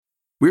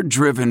We're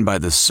driven by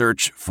the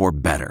search for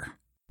better.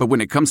 But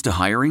when it comes to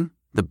hiring,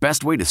 the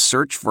best way to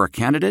search for a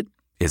candidate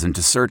isn't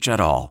to search at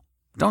all.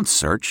 Don't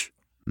search.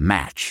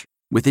 Match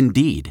with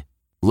Indeed.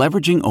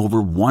 Leveraging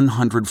over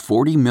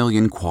 140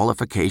 million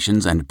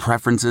qualifications and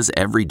preferences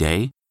every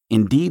day,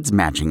 Indeed's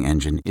matching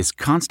engine is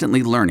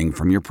constantly learning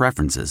from your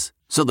preferences.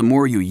 So the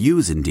more you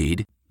use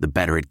Indeed, the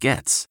better it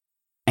gets.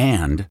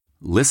 And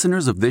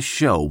listeners of this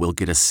show will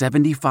get a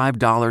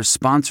 $75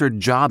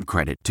 sponsored job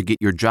credit to get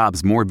your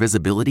jobs more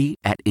visibility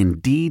at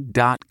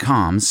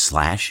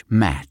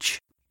Indeed.com/match.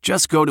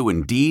 Just go to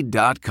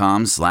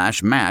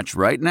Indeed.com/match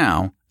right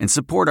now and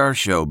support our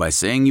show by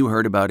saying you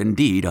heard about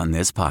Indeed on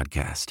this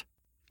podcast.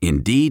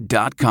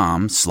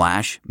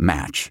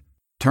 Indeed.com/match.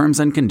 Terms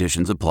and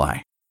conditions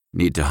apply.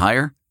 Need to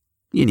hire?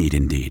 You need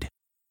Indeed.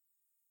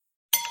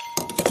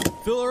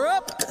 Fill her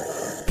up.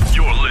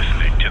 You're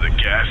listening to the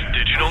Gas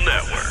Digital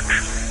Network.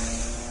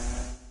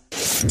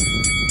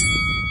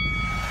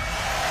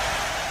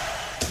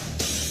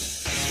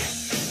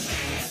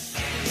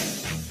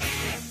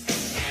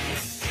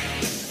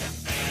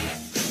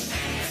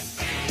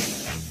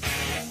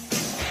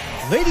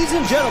 Ladies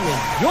and gentlemen,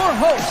 your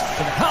host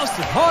for the House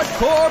of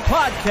Hardcore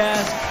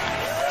podcast,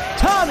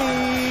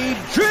 Tommy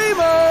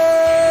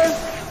Dreamer.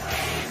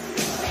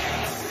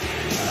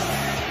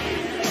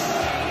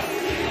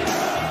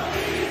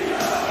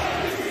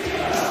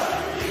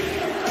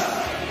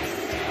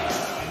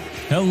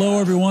 Hello,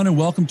 everyone, and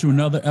welcome to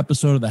another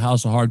episode of the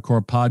House of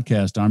Hardcore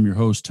podcast. I'm your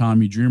host,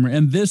 Tommy Dreamer,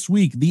 and this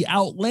week, the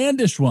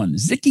outlandish one,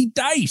 Zicky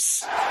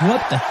Dice.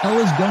 What the hell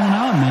is going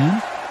on,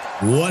 man?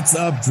 What's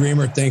up,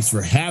 Dreamer? Thanks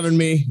for having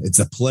me. It's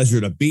a pleasure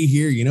to be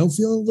here. You know,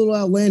 feeling a little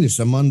outlandish.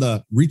 I'm on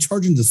the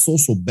recharging the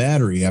social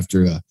battery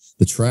after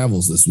the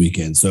travels this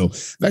weekend. So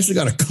I've actually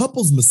got a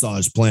couples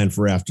massage planned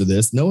for after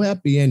this. No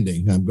happy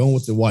ending. I'm going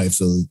with the wife,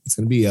 so it's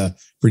going to be a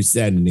pretty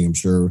sad ending, I'm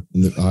sure.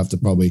 And I'll have to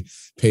probably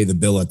pay the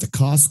bill at the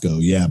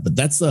Costco. Yeah, but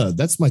that's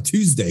my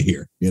Tuesday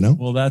here, you know?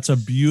 Well, that's a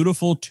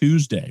beautiful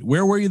Tuesday.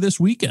 Where were you this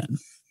weekend?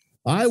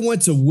 I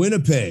went to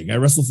Winnipeg. I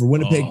wrestled for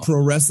Winnipeg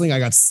Pro Wrestling. I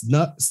got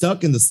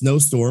stuck in the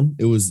snowstorm.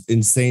 It was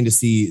insane to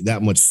see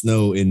that much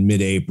snow in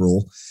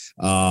mid-April.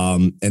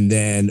 And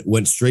then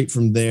went straight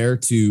from there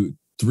to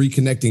 3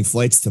 connecting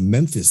flights to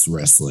Memphis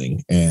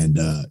Wrestling, and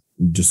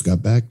just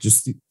got back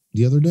just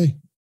the other day.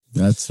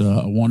 That's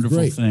a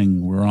wonderful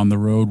thing. We're on the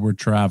road. We're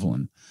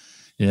traveling.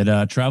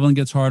 Traveling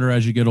gets harder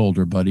as you get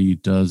older, buddy.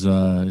 It does.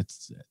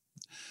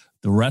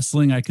 The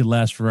wrestling, I could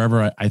last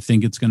forever. I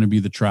think it's going to be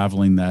the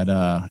traveling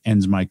that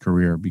ends my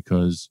career,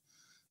 because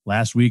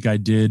last week I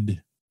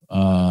did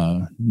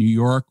New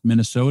York,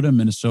 Minnesota,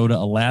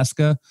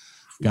 Alaska,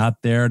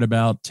 got there at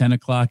about 10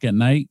 o'clock at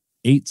night,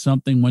 ate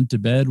something, went to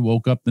bed,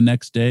 woke up the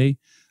next day.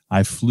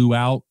 I flew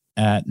out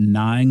at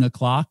 9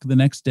 o'clock the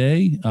next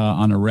day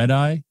on a red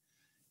eye.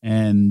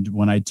 And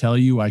when I tell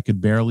you I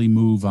could barely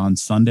move on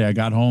Sunday, I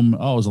got home. It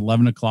was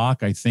 11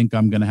 o'clock. I think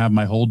I'm going to have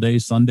my whole day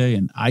Sunday,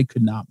 and I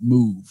could not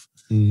move.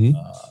 Mm-hmm.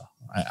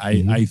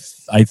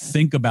 I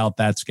think about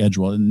that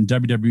schedule, and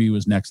WWE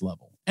was next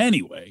level.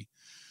 Anyway,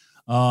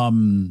 I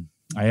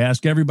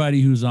ask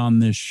everybody who's on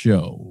this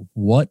show,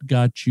 what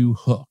got you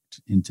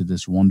hooked into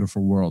this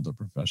wonderful world of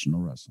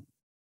professional wrestling?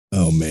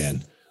 Oh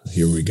man,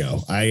 here we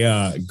go.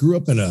 I grew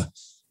up in a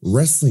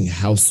wrestling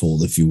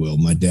household, if you will.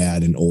 My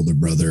dad and older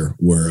brother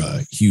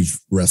were huge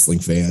wrestling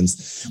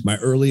fans. My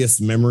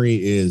earliest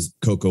memory is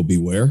Coco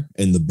Beware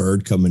and the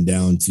bird coming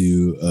down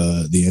to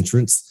the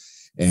entrance.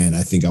 And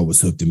I think I was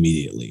hooked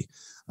immediately.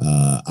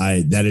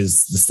 That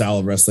is the style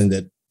of wrestling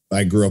that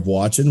I grew up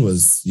watching,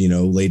 was,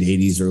 late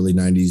 80s, early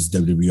 90s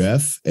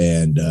WWF.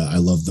 And I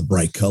love the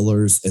bright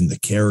colors and the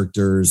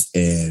characters.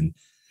 And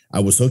I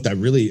was hooked. I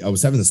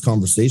was having this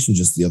conversation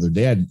just the other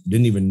day. I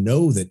didn't even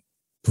know that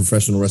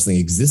professional wrestling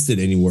existed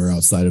anywhere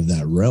outside of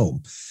that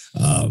realm.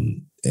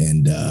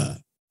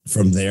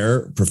 From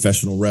there,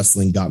 professional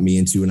wrestling got me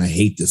into, and I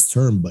hate this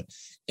term, but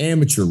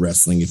amateur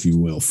wrestling, if you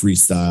will,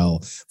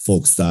 freestyle,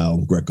 folk style,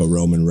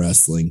 Greco-Roman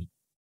wrestling.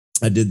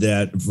 I did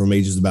that from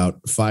ages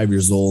about 5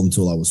 years old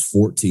until I was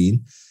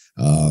 14.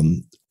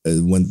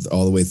 Went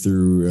all the way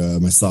through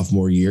my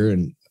sophomore year,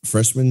 and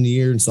freshman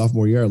year and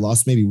sophomore year, I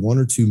lost maybe 1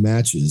 or 2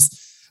 matches.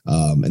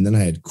 And then I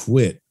had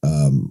quit.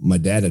 My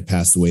dad had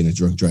passed away in a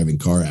drunk driving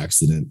car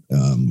accident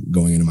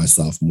going into my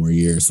sophomore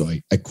year. So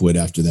I quit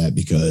after that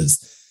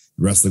because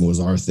wrestling was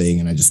our thing,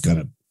 and I just kind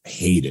of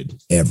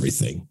hated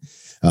everything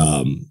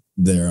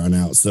there on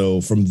out.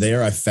 So from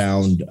there, I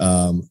found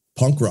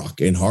punk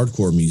rock and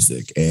hardcore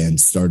music and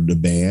started a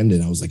band.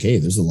 And I was like, hey,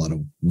 there's a lot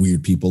of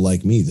weird people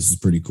like me. This is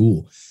pretty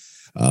cool.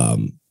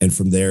 And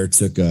from there,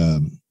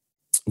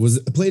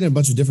 played in a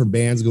bunch of different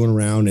bands going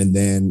around. And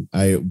then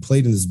I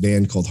played in this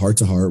band called Heart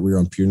to Heart. We were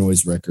on Pure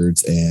Noise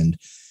Records. And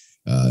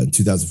in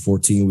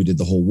 2014, we did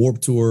the whole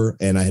Warped Tour.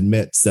 And I had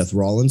met Seth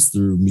Rollins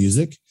through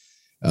music.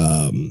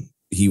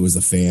 He was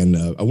a fan,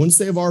 I wouldn't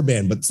say of our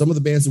band, but some of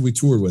the bands that we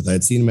toured with. I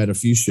had seen him at a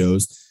few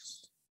shows.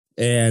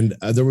 And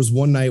there was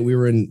one night we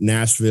were in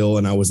Nashville,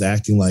 and I was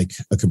acting like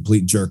a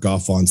complete jerk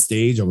off on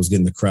stage. I was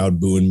getting the crowd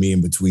booing me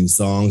in between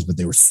songs, but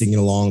they were singing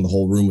along. The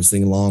whole room was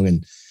singing along.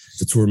 And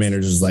the tour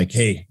manager's like,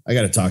 hey, I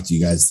got to talk to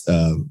you guys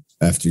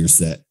after your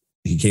set.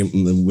 He came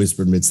and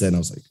whispered mid-set, and I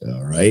was like,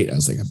 all right. I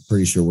was like, I'm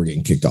pretty sure we're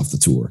getting kicked off the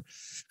tour.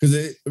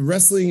 Because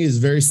wrestling is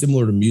very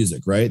similar to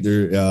music, right?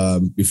 There,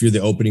 if you're the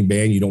opening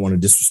band, you don't want to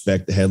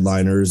disrespect the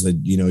headliners. That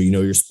you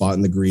know your spot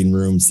in the green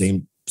room,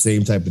 same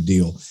type of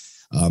deal.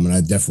 And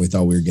I definitely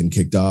thought we were getting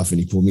kicked off. And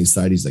he pulled me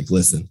aside. He's like,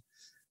 "Listen,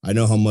 I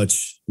know how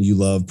much you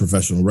love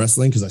professional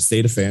wrestling because I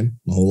stayed a fan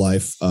my whole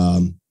life."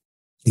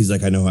 He's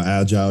like, "I know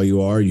how agile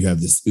you are. You have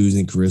this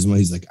oozing charisma."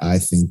 He's like, "I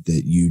think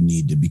that you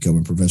need to become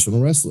a professional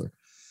wrestler."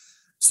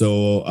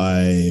 So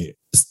I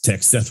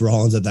text Seth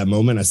Rollins at that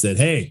moment. I said,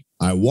 "Hey,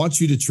 I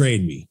want you to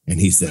trade me." And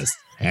he says,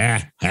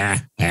 "Ha,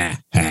 ha, ha,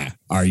 ha.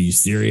 Are you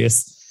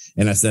serious?"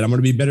 And I said, "I'm going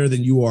to be better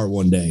than you are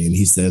one day." And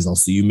he says, "I'll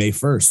see you May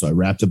 1st. So I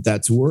wrapped up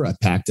that tour. I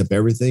packed up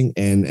everything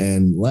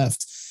and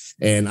left.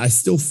 And I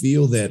still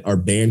feel that our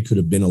band could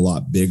have been a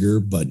lot bigger,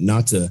 but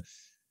not to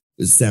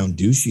sound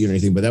douchey or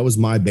anything, but that was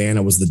my band.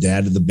 I was the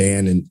dad of the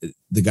band, and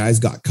the guys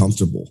got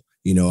comfortable.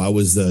 You know, I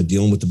was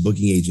dealing with the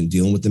booking agent,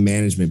 dealing with the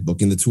management,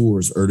 booking the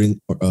tours,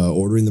 ordering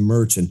the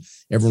merch, and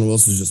everyone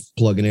else was just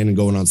plugging in and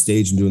going on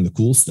stage and doing the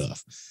cool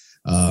stuff.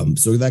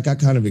 So that got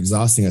kind of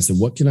exhausting. I said,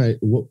 what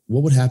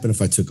would happen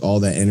if I took all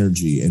that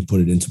energy and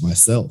put it into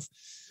myself?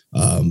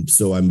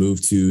 So I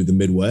moved to the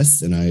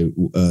Midwest and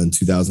in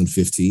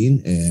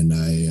 2015, and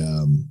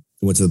I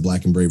went to the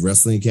Black and Brave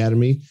Wrestling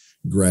Academy,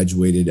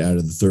 graduated out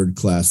of the third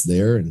class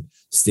there, and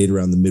stayed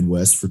around the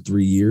Midwest for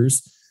 3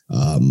 years.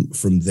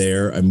 From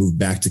there, I moved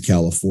back to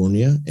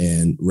California,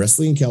 and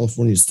wrestling in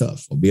California is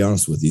tough. I'll be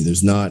honest with you.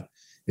 There's not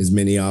as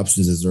many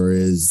options as there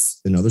is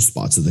in other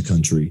spots of the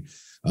country.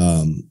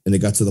 And it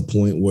got to the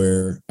point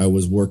where I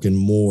was working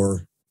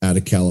more out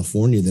of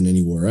California than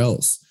anywhere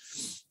else.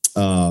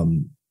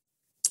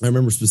 I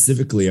remember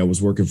specifically, I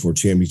was working for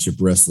Championship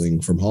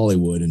Wrestling from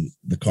Hollywood, and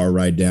the car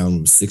ride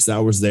down was 6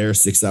 hours there,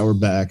 6 hour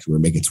back. We were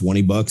making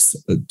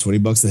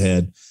 $20 a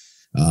head.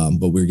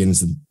 But we were getting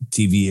some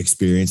TV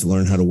experience and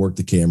learn how to work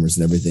the cameras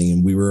and everything.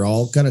 And we were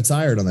all kind of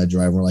tired on that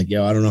drive. We're like,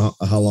 yeah, I don't know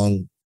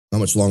how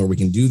much longer we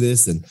can do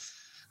this. And,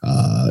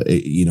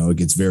 it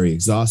gets very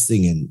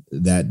exhausting. And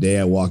that day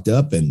I walked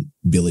up and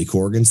Billy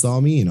Corgan saw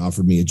me and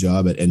offered me a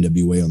job at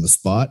NWA on the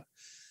spot.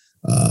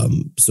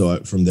 So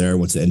from there I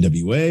went to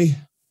NWA,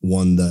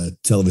 won the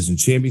television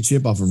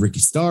championship off of Ricky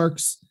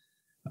Starks.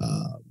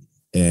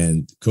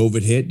 And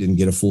COVID hit, didn't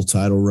get a full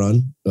title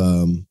run.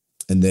 And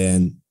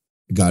then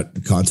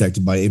got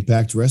contacted by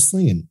Impact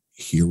Wrestling, and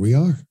here we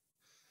are.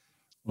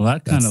 Well,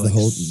 that kind of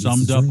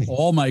summed up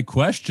all my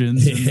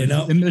questions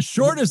in the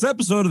shortest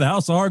episode of the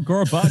House of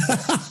Hardcore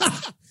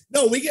podcast.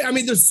 No,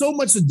 there's so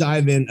much to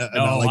dive in.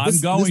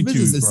 This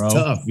business is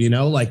tough,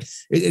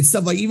 it's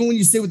tough. Like, even when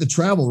you stay with the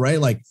travel, right?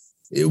 Like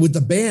with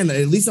the band,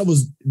 at least I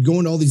was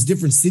going to all these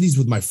different cities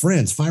with my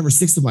friends, 5 or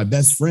 6 of my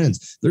best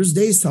friends. There's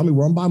days, Tommy,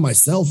 where I'm by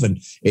myself, and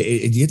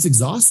it gets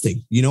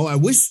exhausting. I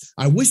wish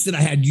that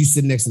I had you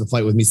sitting next to the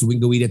flight with me so we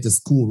can go eat at this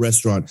cool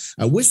restaurant.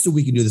 I wish that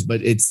we can do this,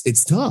 but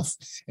it's tough.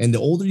 And the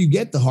older you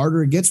get, the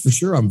harder it gets, for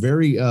sure. I'm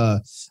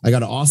I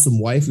got an awesome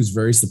wife who's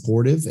very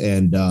supportive,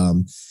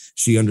 and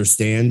she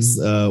understands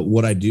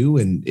what I do.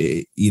 And,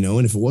 and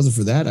if it wasn't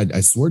for that,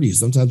 I swear to you,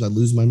 sometimes I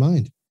lose my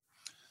mind.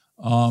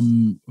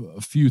 A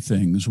few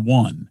things.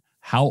 One,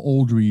 how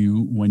old were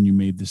you when you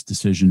made this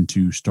decision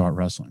to start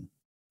wrestling?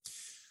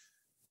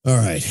 All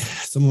right.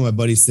 Some of my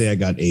buddies say I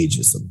got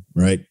ageism,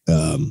 right?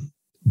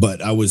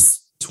 But I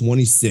was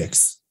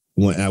 26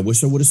 when I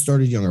wish I would have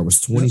started younger. I was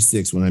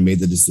 26 when I made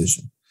the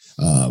decision.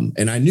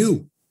 And I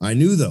knew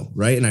though,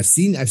 right? And I've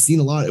seen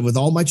a lot with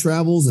all my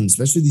travels, and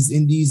especially these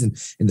indies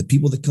and the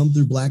people that come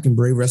through Black and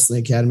Brave Wrestling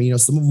Academy.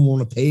 Some of them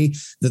want to pay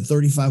the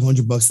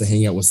 $3,500 to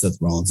hang out with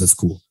Seth Rollins. That's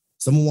cool.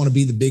 Someone want to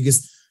be the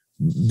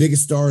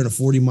biggest star in a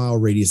 40-mile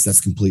radius.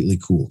 That's completely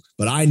cool.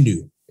 But I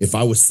knew if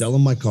I was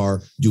selling my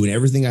car, doing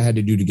everything I had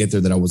to do to get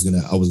there, that I was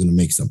gonna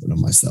make something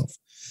of myself.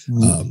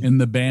 In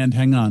the band,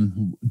 hang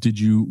on.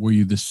 Were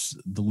you the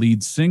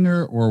lead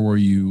singer, or were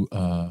you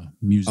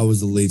music? I was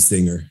the lead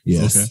singer.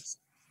 Yes. Okay.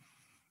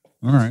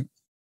 All right.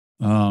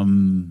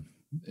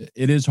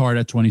 It is hard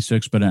at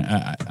 26, but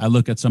I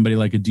look at somebody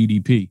like a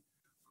DDP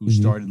who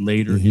started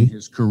later in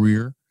his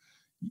career.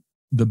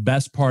 The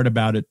best part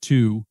about it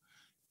too,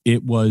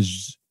 it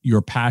was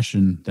your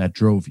passion that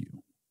drove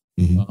you.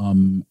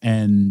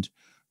 And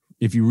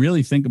if you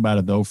really think about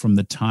it, though, from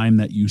the time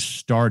that you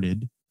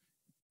started,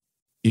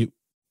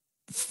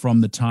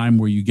 from the time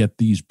where you get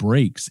these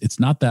breaks, it's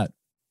not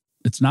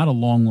a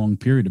long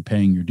period of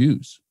paying your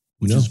dues,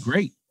 which is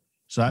great.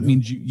 So that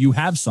means you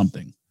have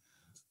something.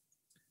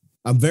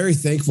 I'm very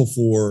thankful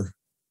for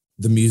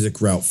the music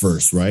route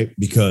first, right?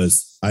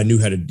 Because I knew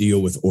how to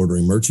deal with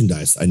ordering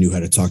merchandise. I knew how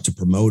to talk to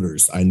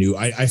promoters.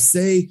 I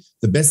say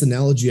the best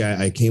analogy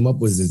I came up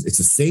with is it's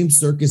the same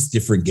circus,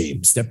 different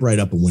game. Step right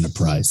up and win a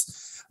prize.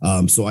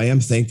 So I am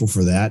thankful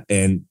for that.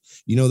 And,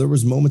 there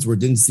was moments where it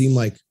didn't seem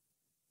like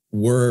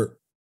we're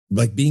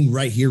like being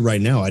right here,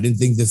 right now. I didn't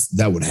think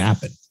that would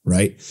happen.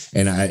 Right.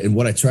 And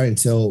what I try and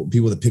tell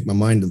people that pick my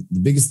mind, the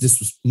biggest,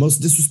 most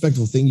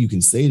disrespectful thing you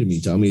can say to me,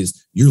 Tommy,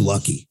 is you're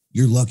lucky.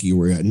 you're lucky you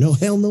were at. No,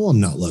 hell no, I'm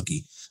not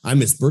lucky. I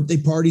missed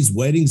birthday parties,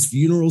 weddings,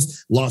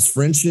 funerals, lost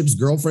friendships,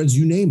 girlfriends,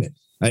 you name it.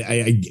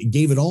 I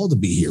gave it all to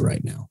be here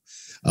right now.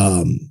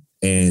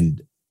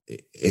 And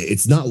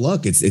it's not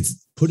luck.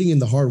 It's putting in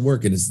the hard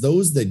work. And it's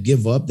those that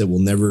give up that will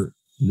never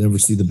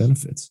see the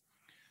benefits.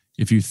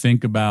 If you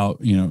think about,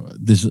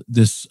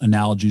 this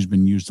analogy has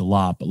been used a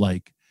lot, but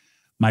like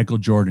Michael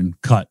Jordan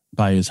cut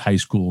by his high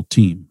school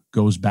team,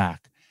 goes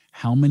back.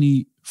 How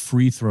many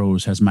free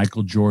throws has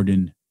Michael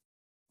Jordan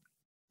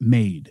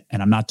made?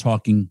 And I'm not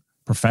talking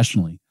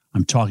professionally.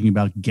 I'm talking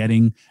about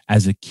getting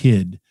as a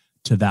kid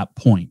to that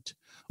point,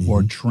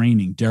 or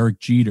training. Derek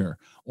Jeter,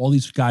 all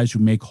these guys who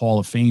make Hall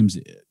of Fames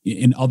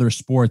in other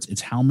sports.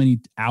 It's how many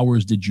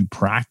hours did you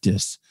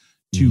practice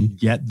to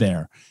get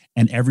there?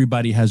 And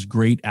everybody has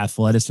great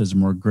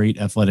athleticism or great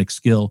athletic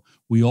skill.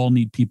 We all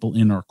need people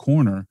in our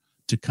corner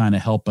to kind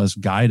of help us,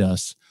 guide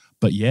us.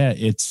 But yeah,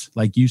 it's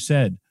like you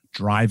said,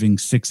 driving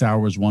 6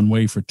 hours one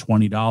way for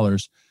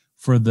 $20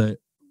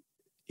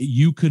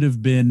 you could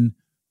have been,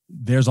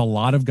 there's a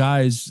lot of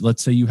guys.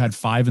 Let's say you had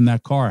 5 in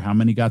that car. How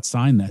many got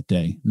signed that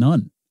day?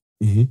 None.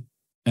 Yeah.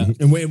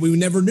 And we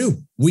never knew.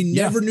 We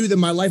never knew that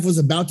my life was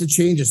about to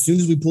change as soon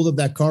as we pulled up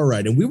that car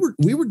ride. And we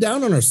were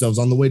down on ourselves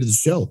on the way to the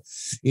show.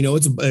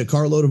 It's a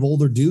carload of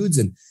older dudes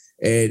and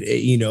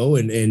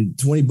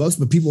 $20.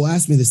 But people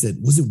asked me, they said,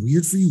 was it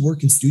weird for you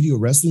working studio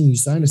wrestling when you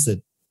signed? I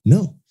said,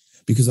 no,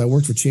 because I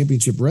worked for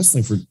Championship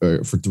Wrestling for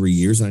 3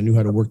 years and I knew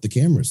how to work the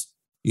cameras.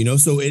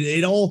 So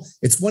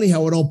it's funny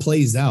how it all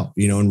plays out,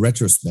 in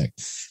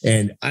retrospect.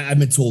 And I've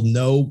been told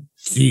no,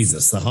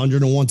 Jesus,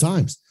 101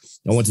 times.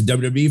 I went to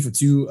WWE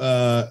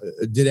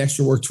for did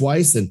extra work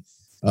twice. And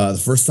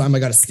the first time I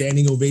got a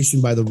standing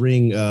ovation by the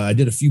ring, I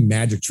did a few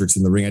magic tricks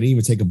in the ring. I didn't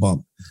even take a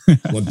bump.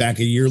 Went back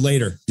a year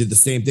later, did the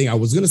same thing. I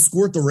was going to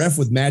squirt the ref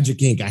with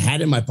magic ink. I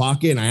had it in my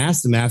pocket and I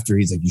asked him after,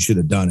 he's like, you should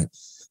have done it.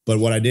 But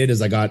what I did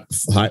is I got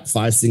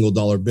 $5 single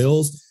dollar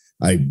bills.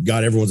 I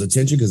got everyone's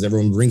attention because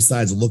everyone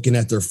ringside's looking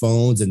at their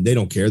phones and they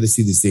don't care. They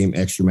see the same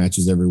extra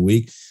matches every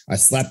week. I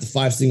slapped the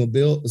 $5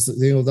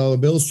 single dollar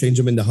bills, change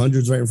them into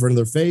hundreds right in front of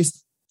their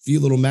face. Few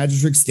little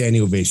magic tricks,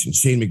 standing ovation.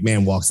 Shane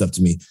McMahon walks up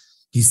to me.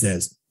 He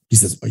says,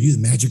 are you the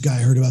magic guy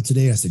I heard about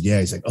today? I said, yeah.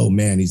 He's like, oh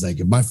man. He's like,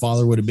 if my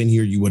father would have been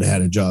here, you would have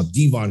had a job.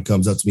 Devon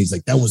comes up to me. He's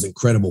like, that was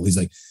incredible. He's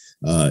like,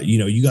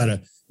 you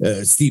gotta,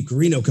 Steve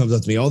Corino comes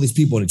up to me, all these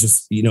people. And it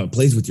just, it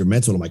plays with your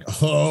mental. And I'm like,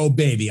 oh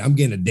baby, I'm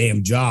getting a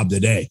damn job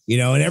today.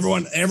 And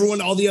everyone,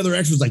 all the other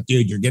extras like,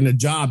 dude, you're getting a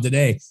job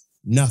today.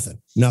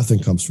 Nothing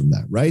comes from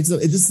that. Right. So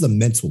this is a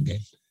mental game.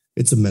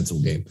 It's a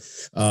mental game.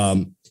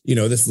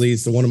 This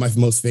leads to one of my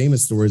most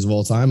famous stories of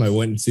all time. I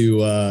went to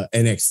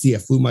NXT. I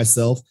flew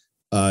myself,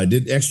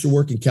 did extra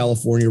work in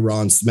California,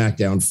 Raw and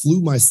SmackDown,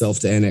 flew myself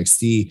to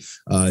NXT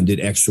and did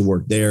extra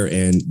work there.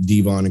 And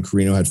Devon and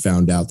Corino had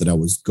found out that I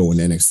was going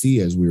to NXT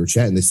as we were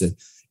chatting. They said,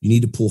 you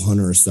need to pull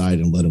Hunter aside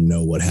and let him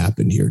know what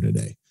happened here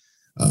today.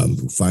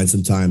 Find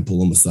some time,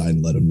 pull him aside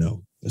and let him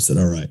know. I said,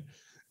 all right.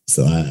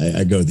 So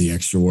I go to the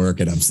extra work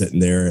and I'm sitting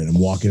there and I'm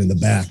walking in the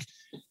back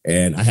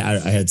and I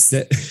had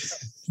set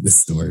this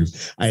story.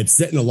 I had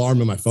set an alarm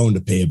on my phone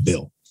to pay a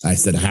bill. I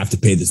said, I have to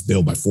pay this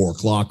bill by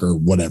 4:00 or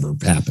whatever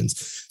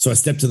happens. So I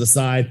step to the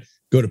side,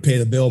 go to pay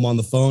the bill. I'm on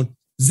the phone.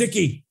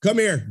 Zicky, come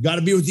here. Got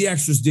to be with the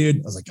extras, dude.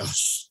 I was like,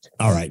 gosh.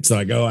 All right. So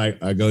I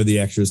go to the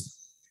extras.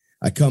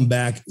 I come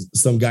back.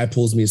 Some guy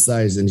pulls me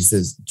aside and he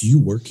says, do you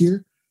work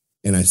here?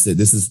 And I said,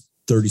 this is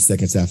 30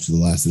 seconds after the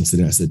last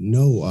incident. I said,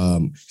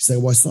 no. He said,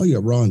 well, I saw you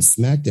at Raw and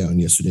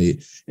SmackDown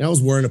yesterday. And I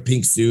was wearing a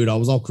pink suit. I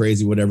was all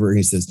crazy, whatever. And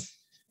he says,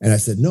 and I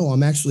said, no,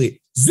 I'm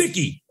actually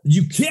Zicky.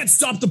 You can't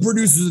stop the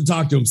producers and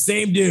talk to him.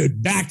 Same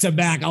dude, back to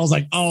back. I was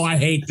like, oh, I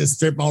hate this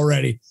trip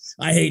already.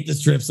 I hate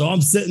this trip. So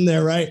I'm sitting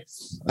there, right?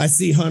 I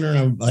see Hunter and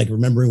I'm like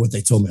remembering what they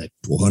told me. Like,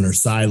 pull Hunter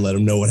aside, let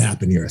him know what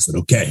happened here. I said,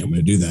 okay, I'm going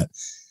to do that.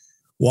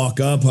 Walk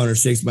up, Hunter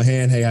shakes my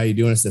hand. Hey, how you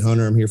doing? I said,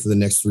 Hunter, I'm here for the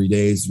next 3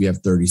 days. If you have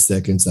 30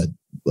 seconds, I'd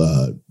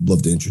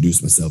love to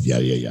introduce myself.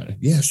 Yada, yada, yada.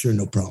 Yeah, sure,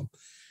 no problem.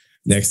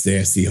 Next day,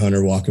 I see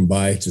Hunter walking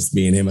by, just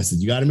me and him. I said,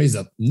 you got him? He's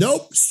up.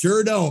 Nope,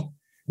 sure don't.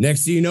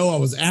 Next thing you know, I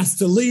was asked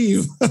to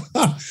leave.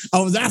 I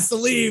was asked to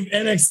leave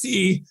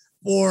NXT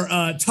for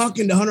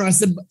talking to Hunter. I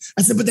said,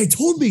 but they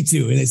told me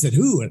to. And they said,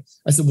 who? And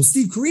I said, well,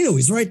 Steve Corino,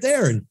 he's right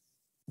there. And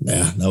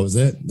yeah, that was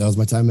it. That was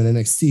my time in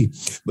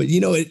NXT. But,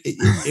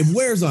 it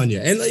wears on you.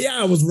 And yeah,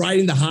 I was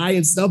riding the high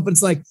and stuff. But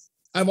it's like,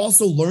 I've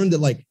also learned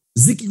that like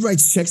Zicky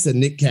writes checks at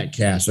Nick Cat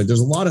Cash. Like there's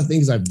a lot of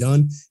things I've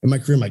done in my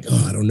career. I'm like,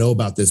 oh, I don't know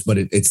about this, but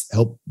it's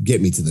helped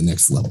get me to the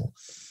next level.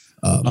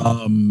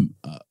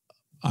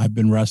 I've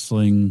been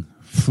wrestling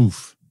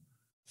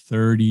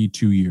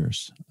 32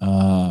 years.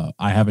 I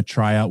have a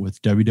tryout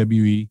with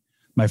WWE.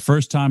 My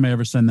first time I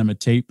ever send them a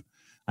tape,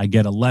 I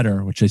get a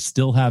letter, which I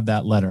still have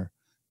that letter,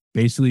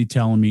 basically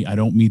telling me I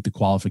don't meet the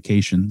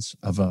qualifications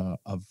for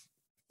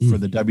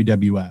the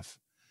WWF.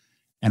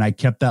 And I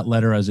kept that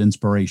letter as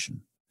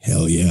inspiration.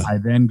 Hell yeah. I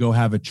then go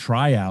have a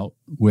tryout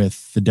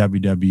with the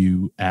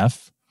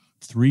WWF,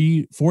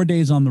 4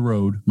 days on the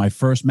road. My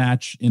first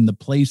match in the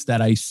place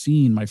that I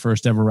seen my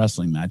first ever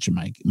wrestling match in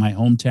my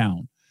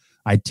hometown.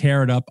 I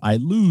tear it up. I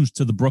lose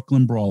to the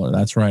Brooklyn Brawler.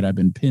 That's right. I've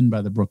been pinned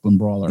by the Brooklyn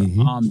Brawler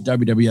on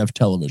WWF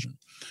television.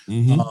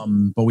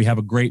 But we have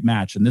a great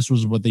match. And this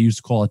was what they used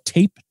to call a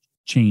tape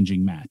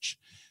changing match.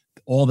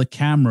 All the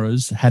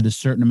cameras had a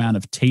certain amount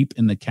of tape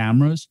in the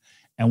cameras.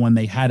 And when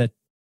they had to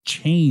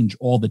change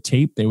all the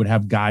tape, they would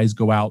have guys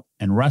go out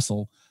and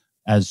wrestle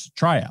as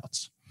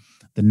tryouts.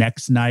 The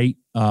next night,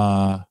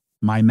 my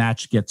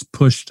match gets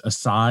pushed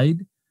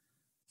aside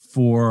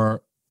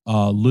for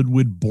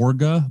Ludwig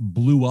Borga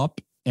blew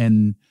up,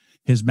 and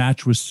his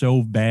match was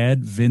so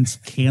bad, Vince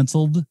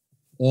canceled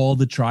all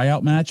the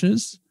tryout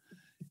matches.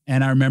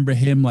 And I remember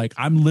him like,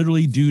 I'm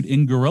literally dude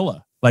in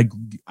Gorilla. Like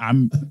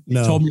he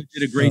told me he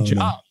did a great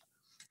job.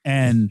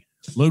 And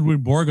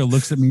Ludwig Borga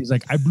looks at me. He's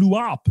like, I blew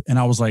up. And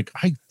I was like,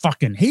 I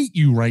fucking hate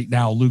you right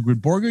now,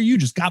 Ludwig Borga. You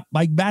just got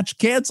my match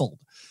canceled.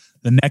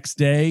 The next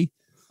day,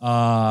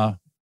 Marty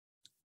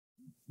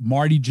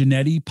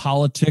Jannetty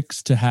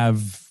politics to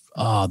have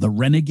the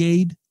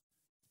Renegade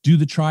do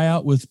the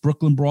tryout with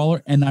Brooklyn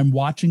Brawler. And I'm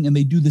watching and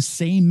they do the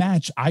same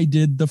match I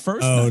did the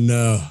first night.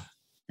 No.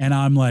 And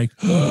I'm like,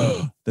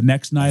 the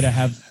next night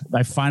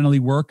I finally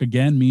work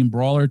again. Me and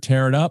Brawler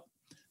tear it up.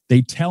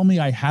 They tell me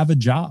I have a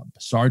job.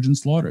 Sergeant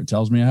Slaughter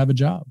tells me I have a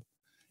job.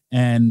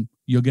 And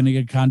you're going to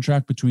get a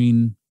contract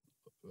between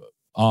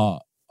a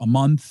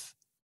month,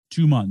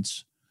 2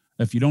 months.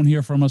 If you don't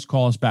hear from us,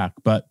 call us back.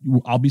 But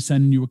I'll be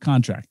sending you a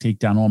contract. Take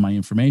down all my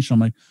information. I'm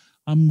like,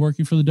 I'm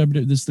working for the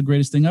WWE. This is the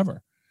greatest thing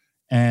ever.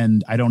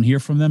 And I don't hear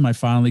from them. I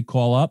finally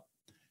call up.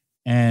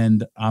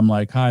 And I'm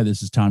like, hi,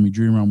 this is Tommy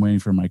Dreamer. I'm waiting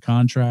for my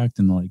contract.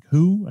 And they're like,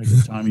 who? I go,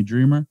 Tommy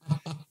Dreamer.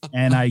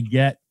 And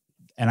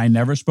I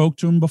never spoke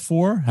to him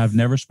before, have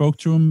never spoke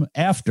to him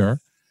after.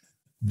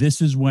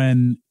 This is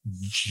when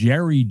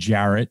Jerry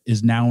Jarrett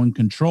is now in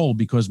control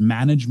because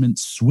management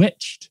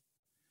switched.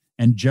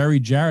 And Jerry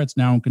Jarrett's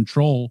now in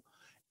control.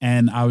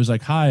 And I was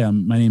like, hi,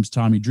 my name's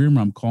Tommy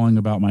Dreamer. I'm calling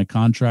about my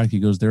contract. He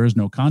goes, there is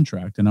no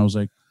contract. And I was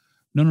like,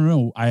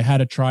 no. I had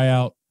a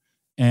tryout.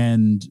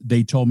 And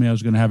they told me I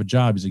was going to have a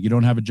job. He's like, you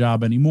don't have a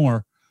job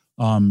anymore.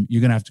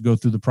 You're going to have to go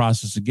through the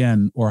process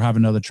again or have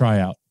another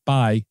tryout.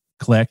 Bye.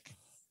 Click.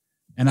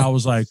 And I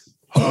was like,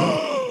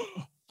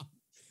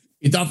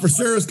 you thought for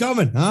sure it was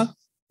coming, huh?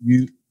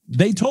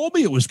 They told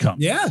me it was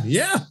coming.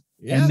 Yeah.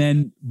 And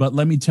then, but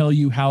let me tell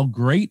you how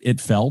great it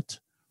felt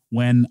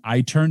when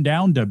I turned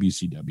down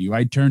WCW.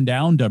 I turned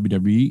down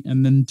WWE,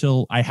 and then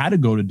until I had to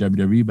go to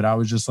WWE, but I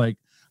was just like,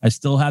 I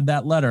still had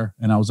that letter.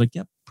 And I was like,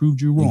 yep,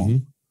 proved you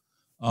wrong.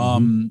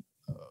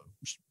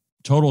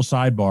 Total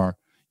sidebar.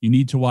 You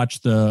need to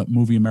watch the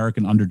movie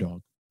American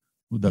Underdog,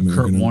 the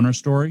Kurt Warner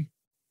story.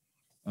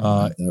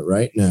 That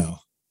right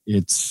now.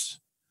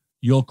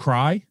 You'll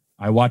cry.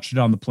 I watched it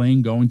on the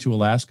plane going to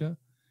Alaska.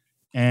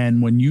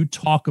 And when you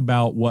talk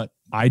about what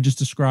I just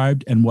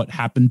described and what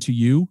happened to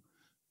you,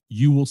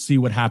 you will see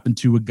what happened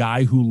to a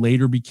guy who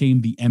later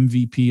became the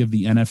MVP of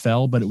the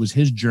NFL, but it was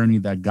his journey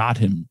that got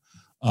him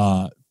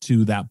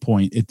to that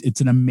point. It's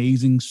an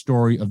amazing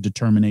story of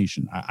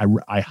determination.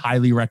 I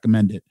highly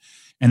recommend it.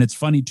 And it's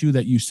funny too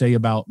that you say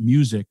about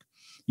music.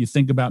 You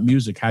think about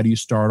music. How do you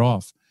start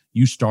off?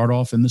 You start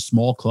off in the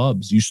small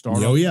clubs. You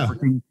start off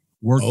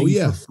working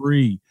for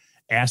free,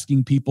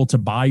 asking people to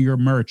buy your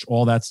merch,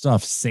 all that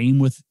stuff. Same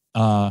with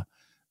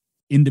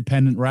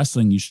independent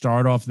wrestling. You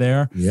start off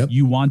there.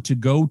 You want to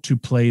go to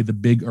play the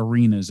big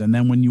arenas. And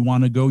then when you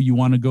want to go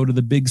to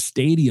the big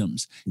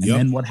stadiums. And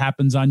then what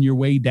happens on your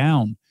way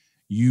down?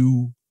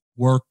 You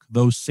work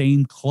those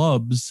same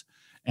clubs.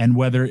 And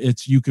whether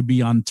you could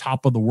be on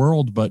top of the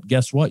world, but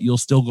guess what? You'll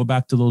still go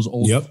back to those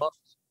old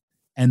clubs.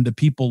 And the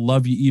people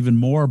love you even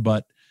more,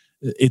 but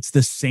it's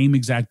the same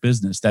exact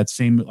business. That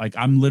same, like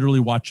I'm literally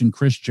watching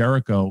Chris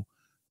Jericho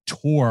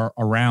tour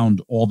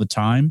around all the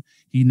time.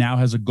 He now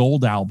has a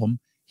gold album.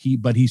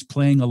 But he's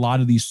playing a lot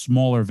of these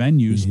smaller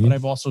venues, but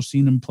I've also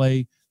seen him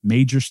play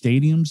major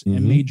stadiums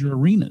and major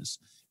arenas.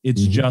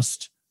 It's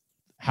just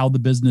how the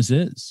business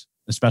is,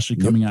 especially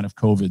coming out of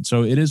COVID.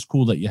 So it is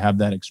cool that you have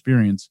that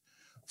experience.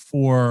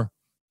 For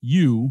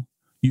you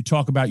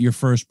talk about your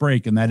first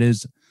break, and that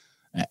is,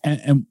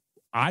 and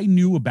I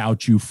knew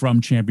about you from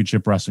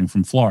Championship Wrestling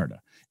from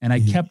Florida, and I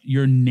kept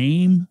your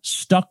name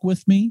stuck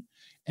with me,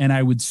 and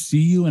I would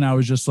see you and I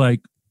was just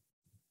like,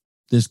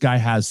 this guy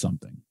has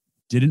something.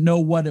 Didn't know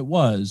what it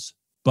was,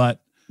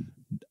 but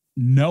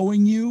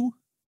knowing you,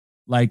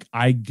 like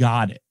I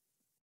got it.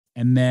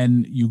 And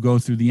then you go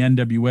through the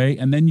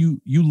NWA, and then you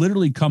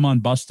literally come on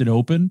Busted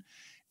Open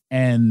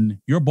and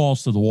your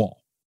balls to the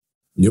wall.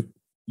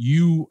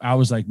 I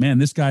was like, man,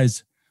 this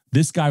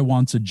guy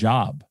wants a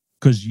job,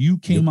 because you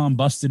came on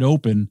Busted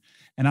Open,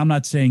 and I'm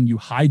not saying you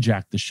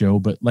hijacked the show,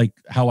 but like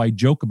how I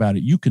joke about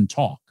it, you can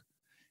talk,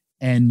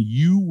 and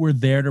you were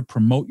there to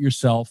promote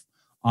yourself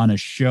on a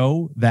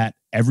show that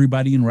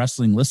everybody in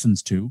wrestling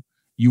listens to.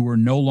 You were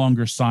no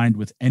longer signed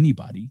with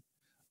anybody.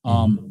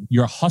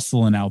 You're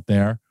hustling out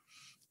there.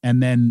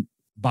 And then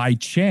by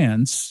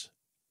chance,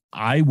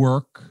 I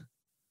work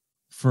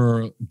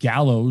for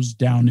Gallows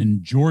down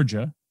in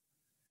Georgia,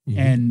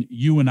 and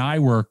you and I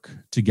work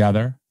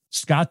together.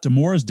 Scott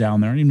D'Amore's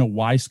down there. I don't even know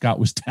why Scott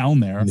was down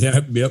there.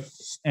 Yep.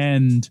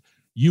 And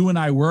you and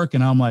I work,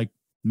 and I'm like,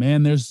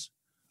 man,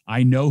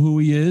 I know who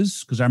he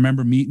is, because I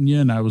remember meeting you,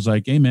 and I was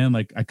like, hey, man,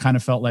 like, I kind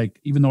of felt like,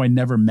 even though I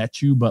never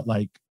met you, but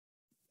like,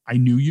 I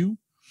knew you.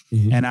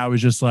 Mm-hmm. And I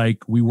was just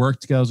like, we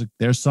worked together. I was like,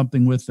 there's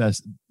something with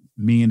us,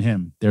 me and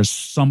him. There's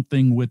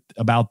something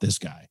about this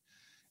guy.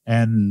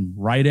 And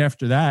right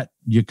after that,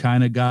 you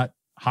kind of got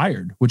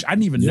hired, which I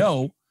didn't even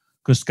know,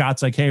 because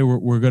Scott's like, hey,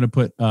 we're going to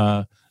put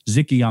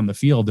Zicky on the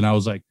field. And I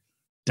was like,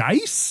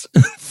 Dice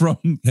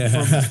from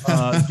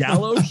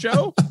Gallo's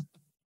show.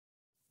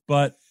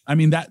 But I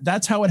mean,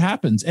 that's how it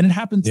happens. And it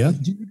happens. Yeah.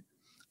 Dude,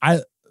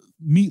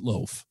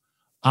 Meatloaf.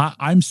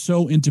 I'm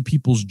so into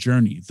people's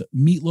journey. The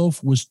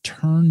Meatloaf was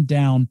turned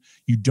down.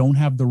 You don't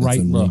have the right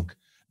look.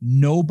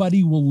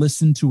 Nobody will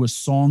listen to a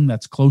song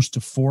that's close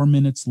to 4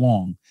 minutes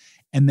long.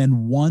 And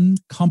then one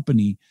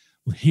company,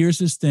 here's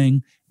this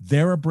thing.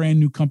 They're a brand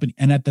new company.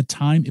 And at the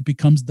time, it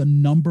becomes the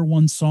number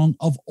one song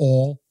of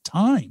all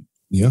time.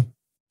 Yeah.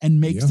 And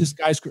makes this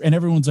guy's, and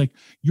everyone's like,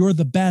 you're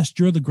the best.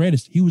 You're the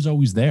greatest. He was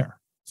always there.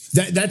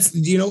 That's,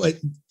 you know,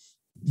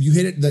 you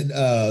hit it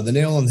the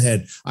nail on the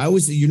head. I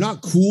always say you're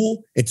not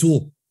cool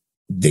until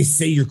they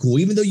say you're cool,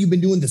 even though you've been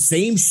doing the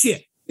same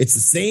shit. It's the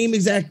same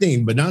exact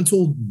thing, but not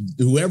until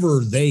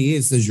whoever they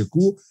is says you're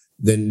cool,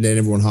 then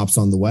everyone hops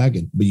on the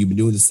wagon. But you've been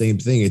doing the same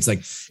thing. It's like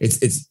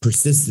it's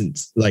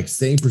persistent, like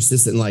staying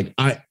persistent. Like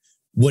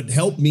what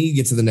helped me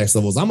get to the next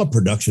level is I'm a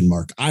production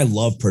mark. I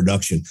love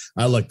production.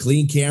 I like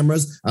clean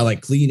cameras. I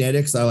like clean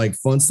edits. I like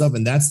fun stuff,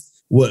 and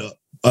that's what.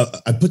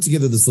 I put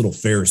together this little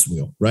Ferris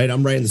wheel, right?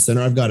 I'm right in the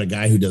center. I've got a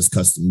guy who does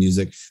custom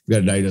music. I've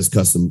got a guy who does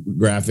custom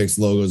graphics,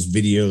 logos,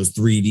 videos,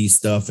 3D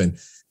stuff.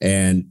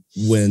 And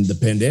when the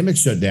pandemic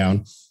shut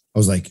down, I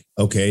was like,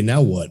 okay,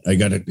 now what? I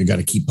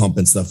gotta keep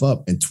pumping stuff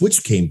up. And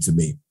Twitch came to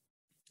me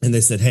and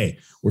they said, hey,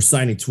 we're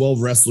signing 12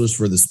 wrestlers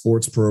for the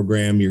sports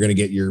program. You're going to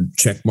get your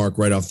check mark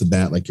right off the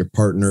bat, like you're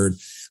partnered.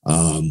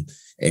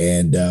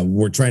 And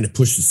we're trying to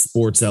push the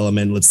sports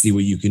element. Let's see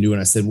what you can do. And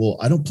I said, well,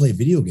 I don't play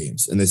video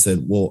games. And they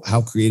said, well,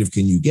 how creative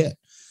can you get?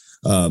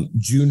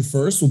 June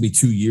 1st will be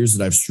 2 years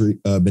that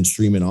I've been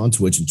streaming on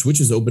Twitch. And Twitch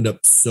has opened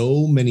up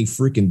so many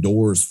freaking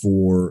doors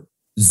for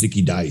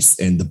Zicky Dice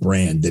and the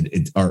brand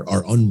that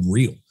are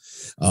unreal.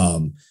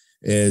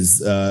 As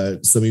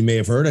some of you may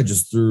have heard, I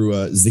just threw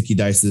Zicky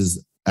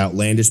Dice's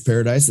Outlandish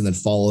Paradise and then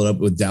followed up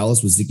with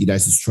Dallas with Zicky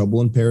Dice's Trouble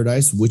in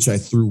Paradise, which I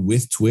threw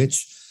with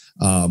Twitch.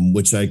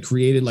 Which I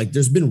created. Like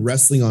there's been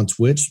wrestling on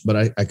Twitch, but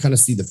I kind of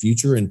see the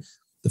future and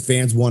the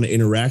fans want to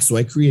interact. So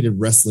I created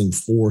wrestling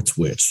for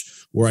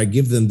Twitch, where I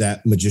give them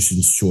that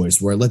magician's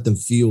choice, where I let them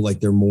feel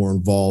like they're more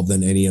involved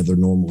than any other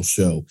normal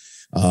show.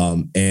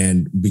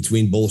 And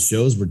between both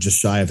shows, we're just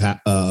shy of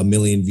 1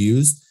 million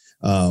views,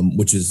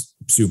 which is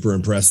super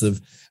impressive.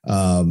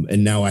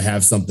 And now I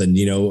have something,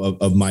 you know,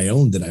 of my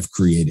own that I've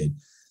created.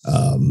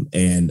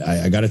 And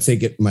I got to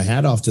take my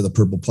hat off to the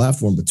Purple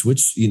platform, but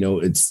Twitch, you know,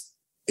 it's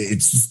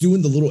just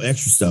doing the little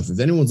extra stuff. If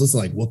anyone's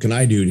listening, like, what can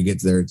I do to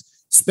get there?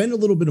 Spend a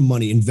little bit of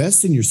money,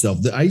 invest in yourself.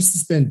 I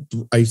used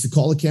to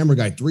call a camera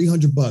guy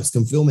 $300,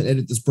 come film and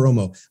edit this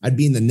promo. I'd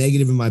be in the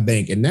negative in my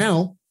bank. And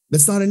now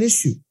that's not an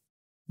issue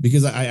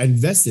because I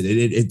invested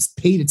it. It's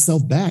paid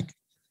itself back.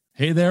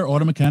 Hey there,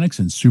 auto mechanics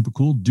and super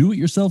cool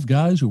do-it-yourself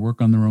guys who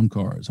work on their own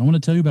cars. I want to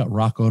tell you about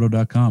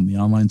rockauto.com, the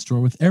online store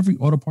with every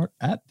auto part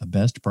at the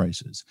best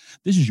prices.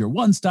 This is your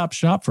one-stop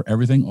shop for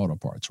everything auto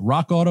parts.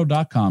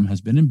 Rockauto.com has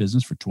been in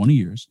business for 20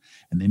 years,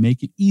 and they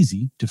make it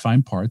easy to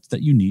find parts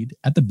that you need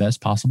at the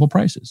best possible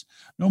prices.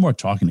 No more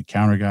talking to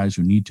counter guys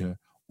who need to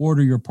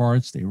order your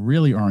parts. They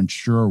really aren't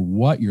sure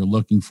what you're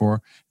looking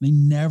for. They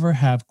never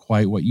have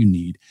quite what you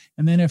need.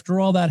 And then after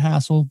all that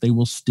hassle, they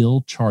will still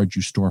charge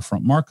you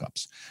storefront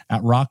markups.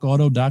 At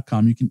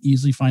rockauto.com, you can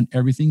easily find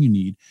everything you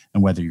need.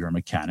 And whether you're a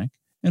mechanic,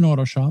 an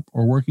auto shop,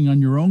 or working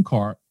on your own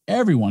car,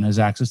 everyone has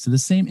access to the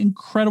same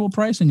incredible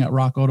pricing at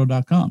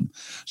rockauto.com.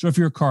 So if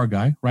you're a car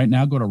guy, right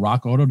now go to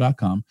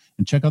rockauto.com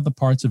and check out the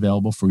parts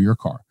available for your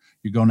car.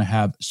 You're going to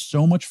have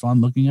so much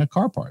fun looking at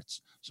car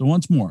parts. So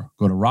once more,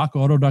 go to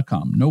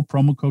rockauto.com. No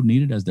promo code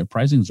needed as their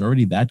pricing is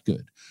already that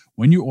good.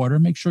 When you order,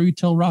 make sure you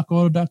tell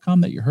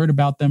rockauto.com that you heard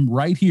about them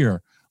right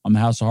here on the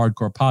House of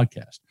Hardcore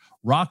podcast.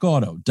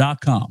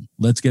 rockauto.com.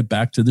 Let's get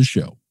back to the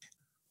show.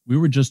 We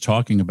were just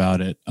talking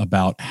about it,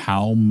 about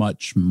how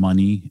much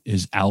money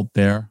is out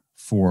there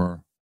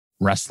for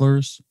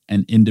wrestlers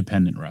and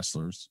independent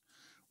wrestlers,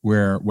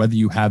 where whether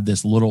you have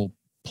this little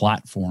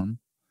platform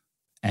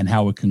and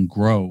how it can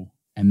grow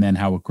and then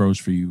how it grows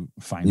for you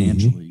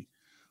financially,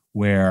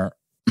 where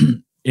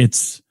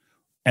it's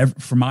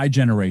for my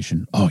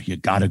generation, you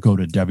got to go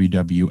to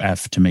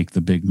WWF to make the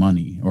big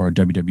money, or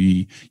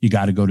WWE, you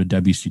got to go to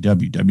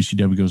WCW.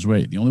 WCW goes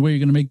away. The only way you're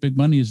going to make big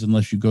money is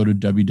unless you go to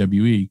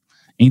WWE.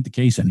 Ain't the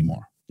case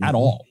anymore at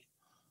all.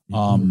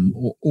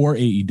 Or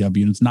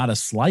AEW. And it's not a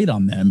slight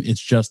on them. It's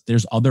just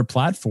there's other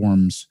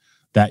platforms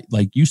that,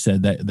 like you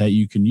said, that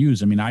you can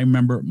use. I mean, I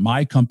remember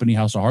my company,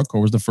 House of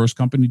Hardcore, was the first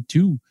company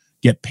to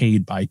get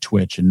paid by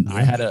Twitch. And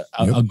I had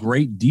a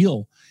great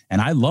deal.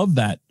 And I love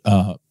that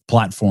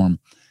platform.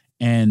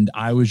 And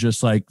I was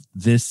just like,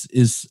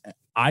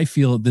 I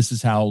feel this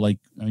is how, like,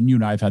 and you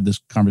and I have had this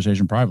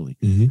conversation privately,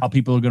 how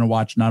people are going to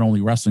watch not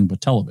only wrestling,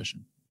 but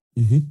television.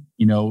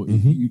 You know,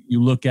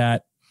 you look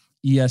at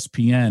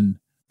ESPN,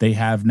 they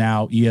have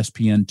now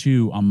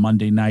ESPN2 on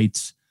Monday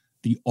nights,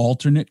 the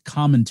alternate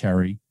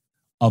commentary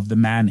of the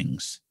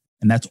Mannings.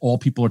 And that's all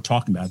people are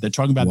talking about. They're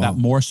talking about that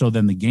more so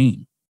than the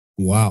game.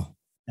 Wow.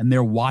 And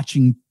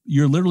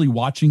you're literally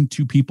watching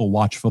two people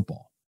watch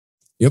football.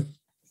 Yep.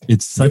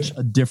 It's such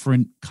a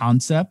different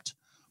concept,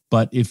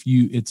 but if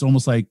you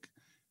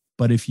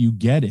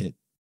get it,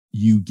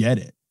 you get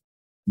it,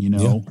 you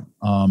know?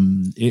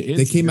 Yeah.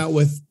 They came out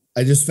with,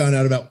 I just found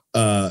out about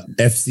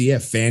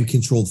FCF, fan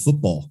controlled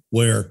football,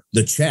 where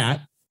the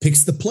chat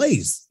picks the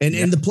plays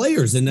and the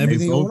players and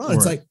everything going on.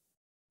 It's like,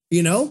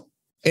 you know,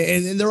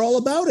 and they're all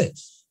about it.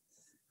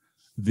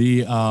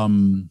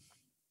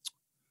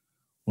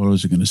 What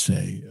was I going to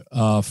say?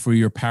 For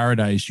your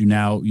Paradise, you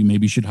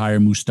maybe should hire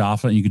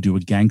Mustafa and you could do a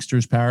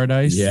Gangster's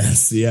Paradise.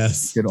 Yes.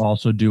 You could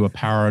also do a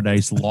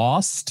Paradise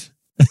Lost.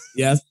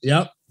 Yes.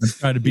 Yep. Let's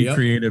try to be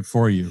creative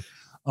for you.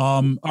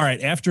 All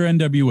right. After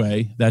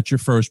NWA, that's your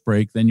first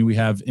break. Then we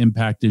have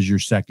Impact as your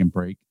second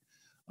break.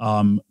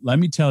 Let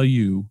me tell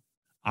you,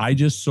 I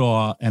just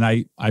saw, and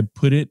I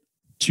put it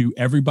to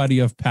everybody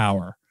of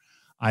power.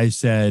 I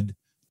said,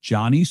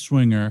 Johnny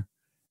Swinger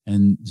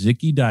and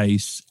Zicky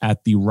Dice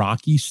at the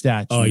Rocky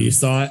statue. Oh, you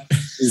saw it?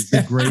 Is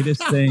the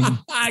greatest thing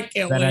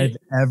I've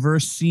ever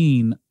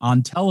seen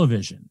on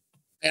television.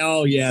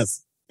 Oh,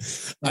 yes.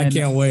 I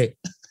can't wait.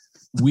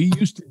 We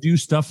used to do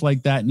stuff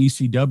like that in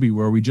ECW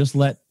where we just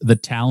let the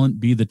talent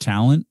be the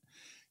talent.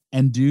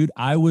 And dude,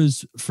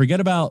 forget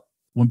about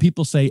when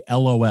people say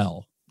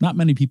LOL. Not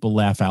many people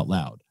laugh out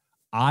loud.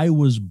 I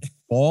was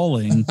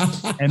bawling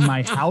and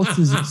my house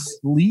is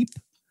asleep.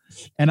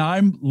 And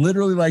I'm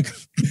literally like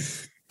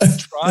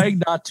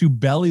trying not to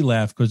belly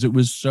laugh because it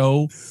was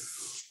so,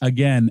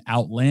 again,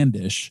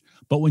 outlandish.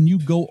 But when you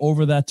go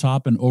over that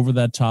top and over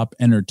that top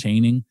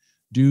entertaining,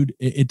 dude,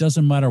 it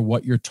doesn't matter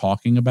what you're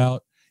talking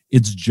about.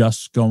 It's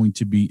just going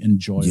to be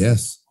enjoyable.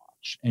 Yes. To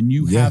watch. And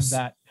you have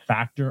that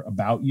factor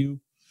about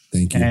you.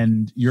 Thank you.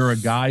 And you're a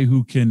guy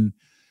who can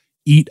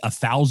eat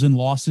 1,000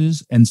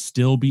 losses and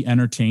still be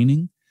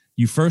entertaining.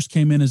 You first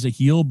came in as a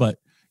heel, but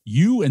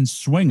you and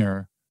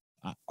Swinger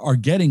are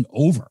getting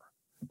over.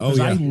 Oh,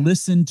 yeah. I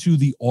listen to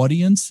the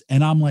audience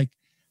and I'm like,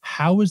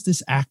 how is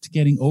this act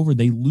getting over?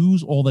 They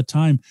lose all the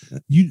time.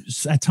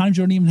 At times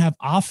you don't even have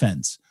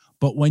offense,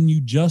 but when you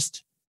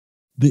just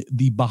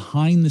the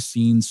behind the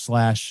scenes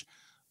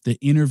 / the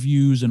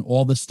interviews and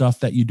all the stuff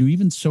that you do,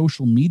 even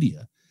social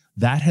media,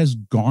 that has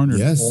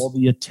garnered all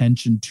the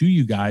attention to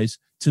you guys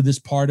to this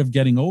part of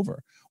getting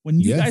over.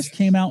 When you guys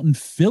came out in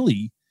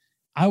Philly,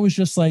 I was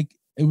just like,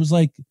 it was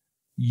like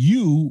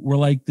you were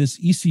like this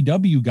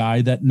ECW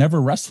guy that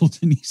never wrestled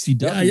in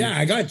ECW. Yeah,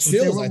 I got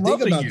chills. I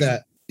think about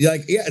that.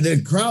 Like,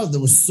 the crowd that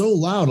was so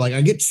loud. Like,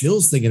 I get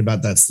chills thinking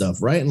about that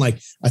stuff, right? And like,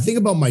 I think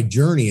about my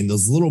journey and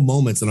those little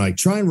moments, and I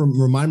try and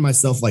remind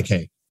myself, like,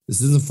 hey,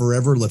 this isn't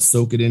forever. Let's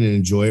soak it in and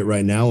enjoy it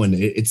right now. And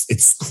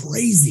it's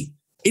crazy.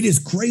 It is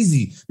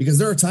crazy because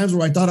there are times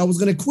where I thought I was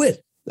going to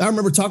quit. I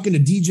remember talking to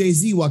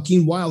DJZ,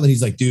 Joaquin Wilde, and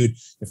he's like, dude,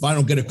 if I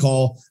don't get a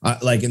call,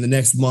 like in the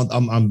next month,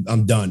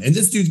 I'm done. And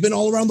this dude's been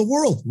all around the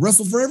world,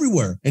 wrestled for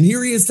everywhere. And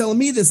here he is telling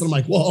me this. And I'm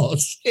like, whoa,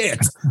 shit,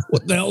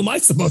 what the hell am I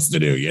supposed to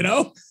do? You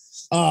know?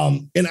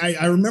 And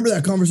I remember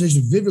that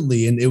conversation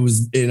vividly. And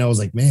I was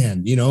like,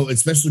 man, you know,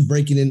 especially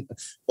breaking in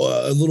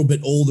a little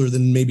bit older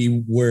than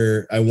maybe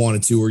where I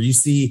wanted to, or you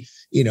see,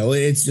 you know,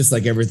 it's just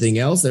like everything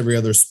else, every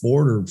other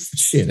sport or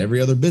shit, every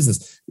other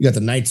business. You got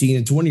the 19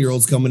 and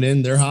 20-year-olds coming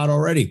in. They're hot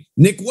already.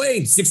 Nick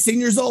Wayne, 16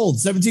 years old,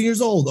 17 years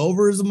old,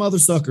 over as a mother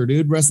sucker,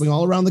 dude, wrestling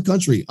all around the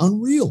country.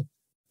 Unreal,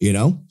 you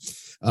know?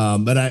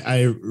 But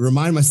I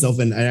remind myself,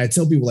 and I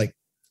tell people, like,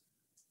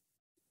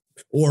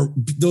 or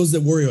those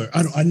that worry,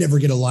 I never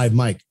get a live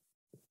mic.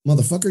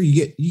 Motherfucker,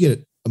 you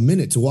get a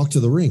minute to walk to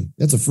the ring.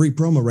 That's a free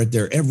promo right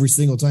there every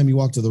single time you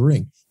walk to the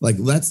ring. Like,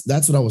 that's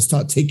what I was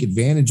taught. Take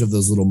advantage of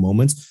those little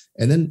moments,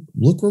 and then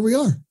look where we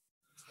are.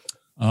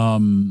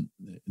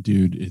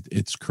 Dude,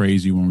 it's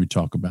crazy when we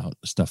talk about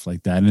stuff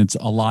like that. And it's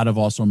a lot of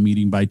also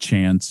meeting by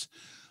chance.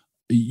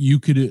 You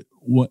could,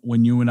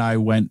 when you and I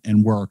went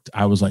and worked,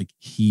 I was like,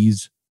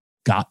 he's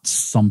got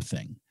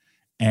something.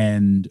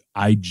 And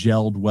I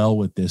gelled well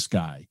with this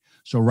guy.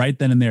 So right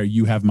then and there,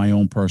 you have my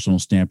own personal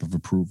stamp of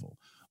approval.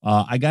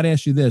 I got to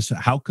ask you this.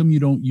 How come you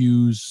don't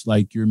use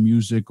like your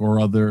music or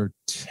other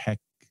tech?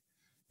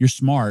 You're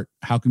smart.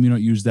 How come you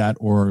don't use that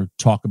or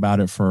talk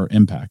about it for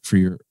Impact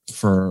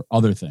for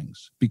other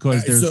things?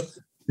 Because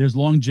there's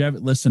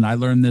longevity. Listen, I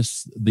learned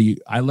this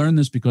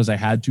because I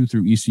had to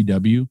through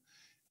ECW.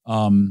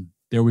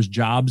 There was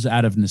jobs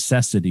out of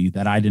necessity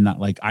that I did not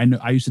like.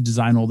 I used to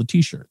design all the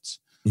t-shirts.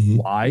 Mm-hmm.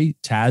 Why?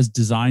 Taz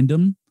designed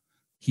them.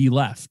 He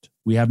left.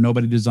 We have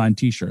nobody design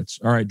t-shirts.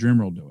 All right,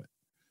 Dreamer will do it.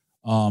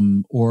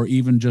 Or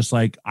even just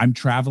like, I'm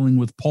traveling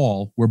with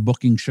Paul, we're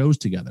booking shows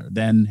together.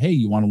 Then, hey,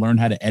 you want to learn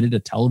how to edit a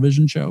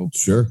television show?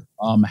 Sure.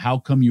 How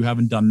come you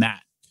haven't done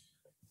that?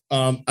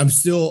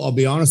 I'll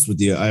be honest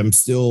with you. I'm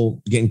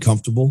still getting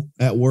comfortable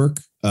at work.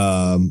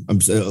 I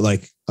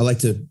like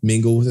to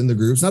mingle within the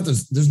groups. Not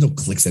there's no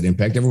cliques at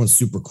Impact. Everyone's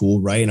super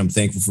cool, right? And I'm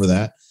thankful for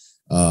that.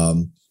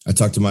 I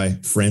talk to my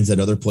friends at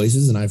other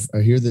places, and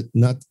I hear that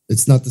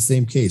it's not the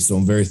same case. So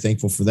I'm very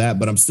thankful for that.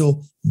 But I'm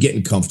still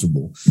getting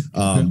comfortable.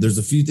 There's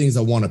a few things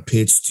I want to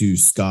pitch to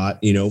Scott.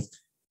 You know,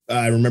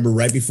 I remember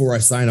right before I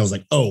signed, I was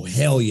like, "Oh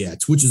hell yeah,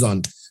 Twitch is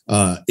on."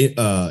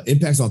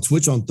 Impact's on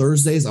Twitch on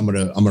Thursdays. I'm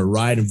gonna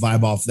ride and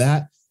vibe off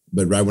that.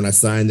 But right when I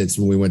signed, that's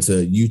when we went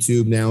to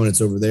YouTube now, and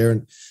it's over there.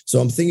 And so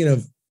I'm thinking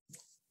of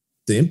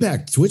the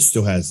Impact. Twitch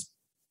still has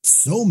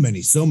so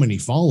many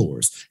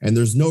followers, and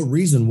there's no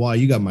reason why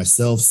you got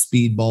myself,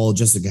 Speedball,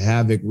 Jessica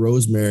Havoc,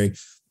 Rosemary,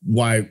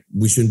 why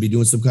we shouldn't be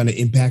doing some kind of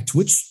Impact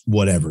Twitch,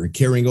 whatever,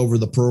 carrying over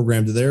the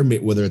program to there,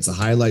 whether it's a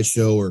highlight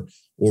show or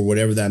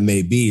whatever that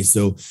may be.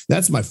 So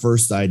that's my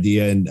first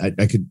idea, and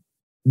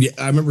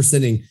I remember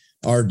sending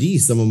RD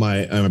some of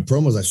my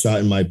promos I shot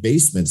in my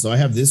basement. So I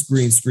have this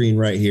green screen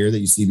right here that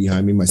you see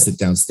behind me, my sit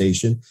down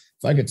station.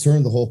 If I could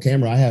turn the whole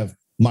camera, I have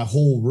my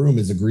whole room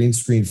is a green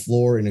screen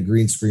floor and a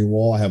green screen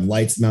wall. I have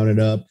lights mounted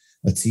up,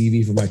 a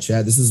TV for my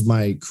chat. This is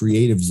my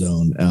creative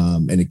zone,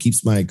 and it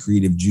keeps my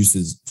creative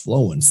juices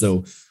flowing.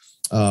 So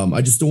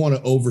I just don't want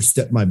to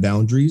overstep my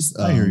boundaries.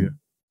 I hear you.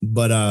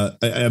 But I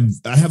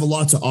have a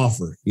lot to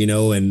offer, you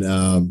know, and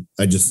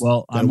I just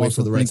I'm wait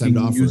for the right time to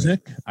offer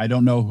music. I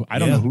don't know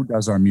who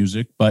does our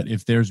music, but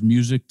if there's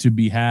music to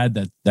be had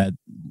that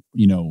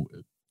you know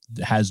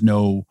has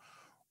no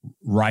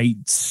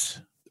rights,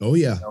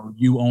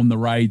 you own the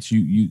rights,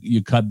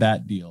 you cut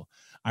that deal.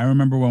 I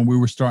remember when we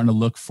were starting to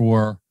look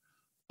for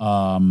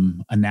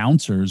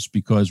announcers,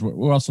 because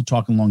we're also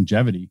talking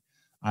longevity.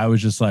 I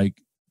was just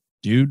like,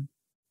 dude,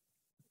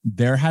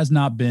 there has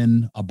not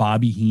been a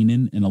Bobby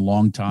Heenan in a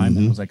long time.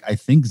 Mm-hmm. I was like, I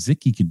think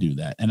Zicky could do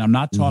that. And I'm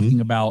not talking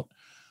about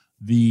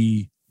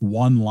the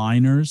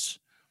one-liners.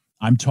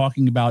 I'm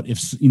talking about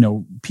if, you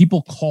know,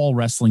 people call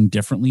wrestling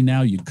differently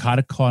now. You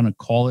gotta kind of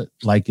call it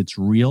like it's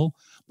real.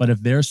 But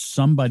if there's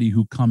somebody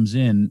who comes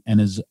in and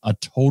is a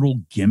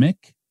total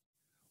gimmick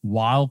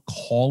while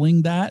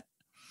calling that,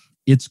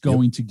 it's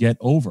going to get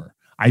over.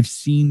 I've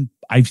seen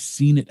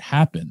it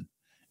happen.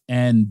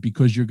 And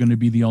because you're going to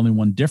be the only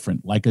one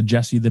different, like a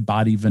Jesse the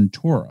Body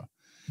Ventura.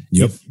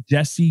 Yep. If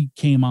Jesse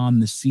came on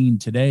the scene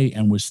today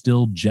and was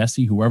still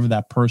Jesse, whoever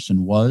that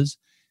person was,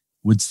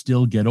 would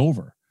still get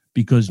over,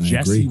 because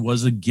Jesse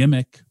was a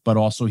gimmick, but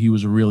also he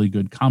was a really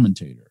good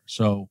commentator.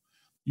 So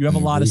you have a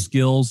lot of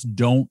skills.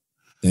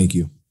 Thank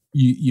you.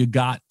 You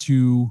got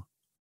to,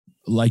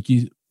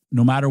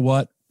 no matter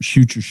what,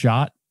 shoot your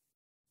shot.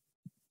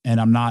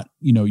 And I'm not,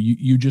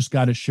 you just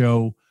got to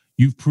show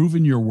you've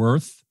proven your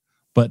worth.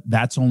 But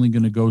that's only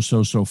going to go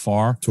so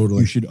far. Totally.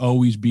 You should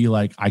always be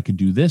like, I could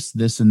do this,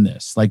 this, and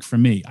this. Like for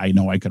me, I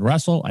know I could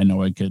wrestle. I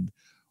know I could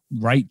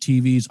write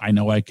TVs. I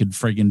know I could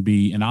friggin'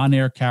 be an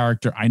on-air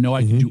character. I know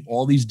I could do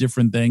all these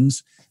different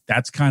things.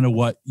 That's kind of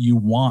what you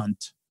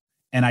want.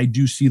 And I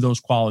do see those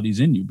qualities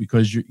in you,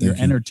 because you're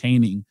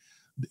entertaining.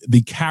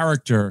 The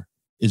character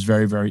is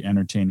very, very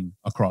entertaining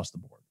across the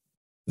board.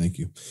 Thank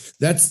you.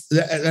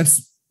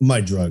 That's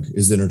my drug,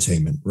 is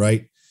entertainment,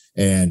 right?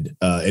 And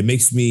it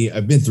makes me,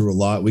 I've been through a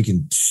lot.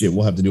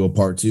 We'll have to do a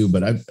part 2,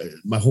 but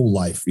my whole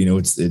life,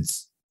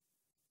 it's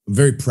I'm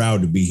very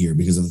proud to be here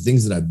because of the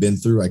things that I've been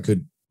through. I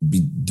could be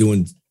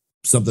doing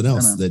something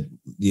else and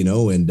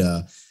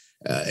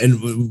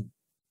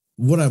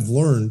what I've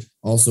learned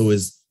also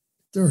is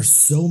there are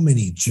so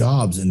many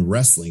jobs in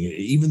wrestling,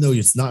 even though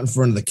it's not in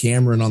front of the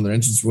camera and on the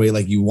entranceway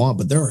like you want,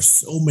 but there are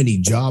so many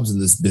jobs in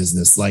this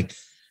business. Like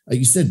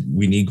you said,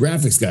 we need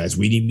graphics guys,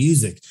 we need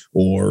music,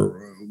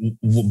 or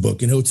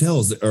booking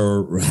hotels,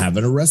 or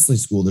having a wrestling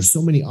school. There's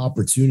so many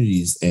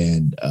opportunities.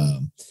 And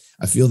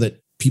I feel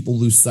that people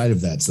lose sight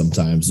of that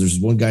sometimes. There's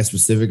one guy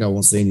specific, I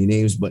won't say any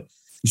names, but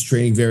he's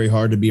training very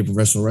hard to be a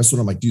professional wrestler.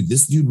 I'm like, dude,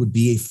 this dude would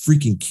be a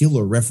freaking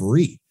killer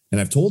referee. And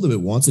I've told him it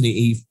once, and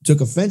he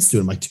took offense to it.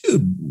 I'm like,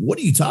 dude, what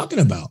are you talking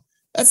about?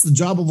 That's the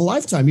job of a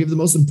lifetime. You have the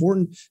most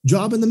important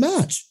job in the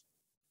match.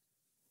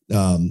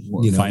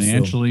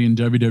 Financially in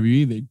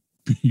WWE,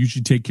 you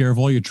should take care of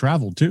all your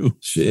travel too.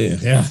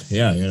 Yeah.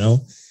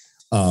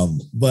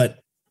 But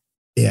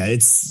yeah,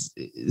 this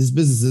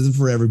business isn't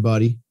for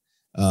everybody.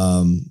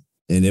 And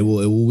it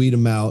will weed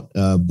them out.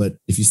 But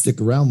if you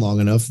stick around long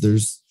enough,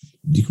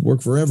 you can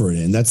work forever.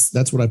 And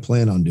that's what I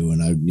plan on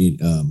doing. I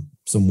need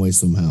some way,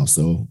 somehow.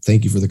 So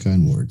thank you for the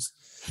kind words.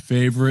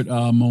 Favorite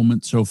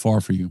moment so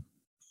far for you?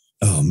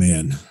 Oh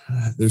man,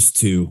 there's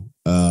 2.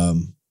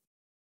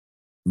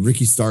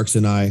 Ricky Starks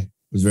and I,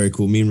 was very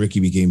cool. Me and Ricky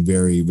became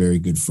very, very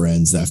good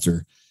friends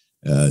after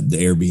the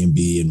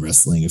Airbnb and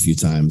wrestling a few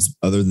times.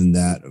 Other than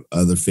that,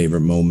 other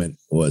favorite moment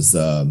was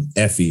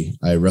Effie.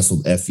 I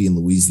wrestled Effie in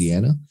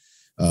Louisiana.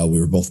 We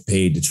were both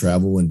paid to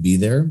travel and be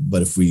there.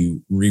 But if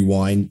we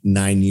rewind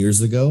 9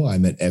 years ago, I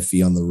met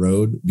Effie on the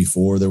road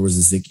before there was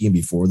a Zicky and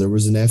before there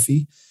was an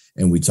Effie.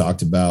 And we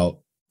talked about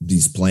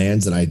these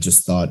plans, and I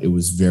just thought it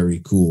was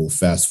very cool.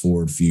 Fast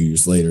forward a few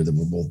years later, that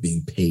we're both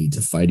being paid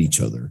to fight each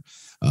other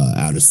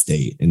out of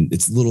state, and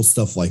it's little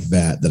stuff like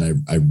that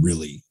I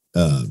really,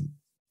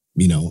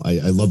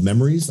 I love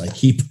memories. I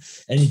keep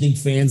anything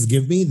fans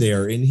give me. They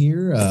are in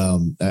here.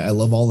 I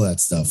love all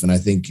that stuff, and I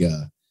think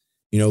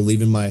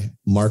leaving my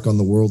mark on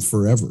the world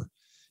forever.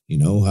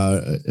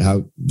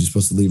 How you're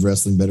supposed to leave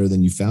wrestling better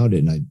than you found it,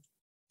 and I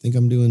think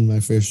I'm doing my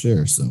fair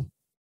share. So.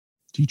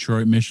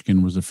 Detroit,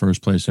 Michigan was the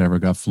first place I ever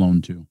got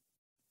flown to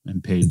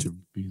and paid to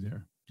be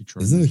there.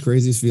 Detroit. Isn't that the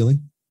craziest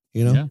feeling?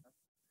 Yeah.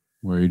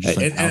 Where you just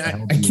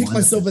I kicked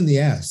myself in the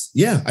ass.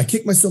 Yeah, I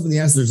kicked myself in the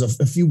ass. There's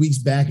a few weeks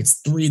back.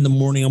 It's 3 a.m.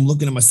 I'm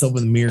looking at myself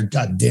in the mirror.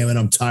 God damn it,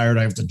 I'm tired.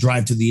 I have to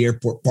drive to the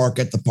airport, park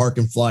at the park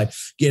and fly,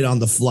 get on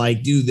the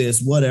flight, do this,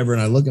 whatever.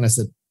 And I look and I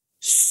said,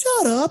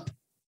 shut up.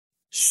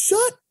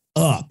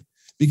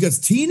 Because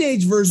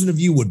teenage version of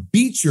you would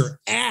beat your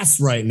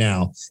ass right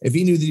now if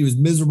he knew that he was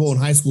miserable in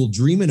high school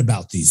dreaming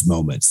about these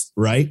moments,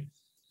 right?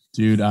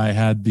 Dude, I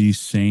had the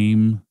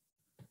same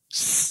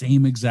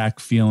exact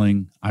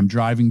feeling. I'm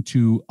driving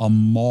to a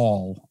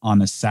mall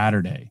on a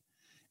Saturday,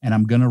 and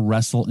I'm going to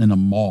wrestle in a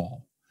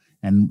mall.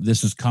 And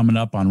this is coming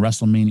up on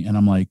WrestleMania, and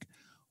I'm like,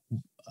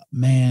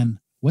 man,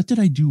 what did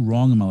I do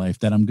wrong in my life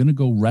that I'm going to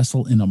go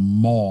wrestle in a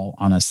mall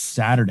on a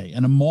Saturday?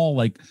 And a mall,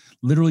 like,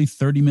 literally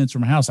 30 minutes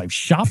from my house. I've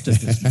shopped at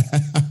this.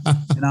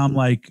 And I'm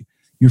like,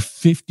 you're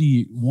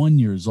 51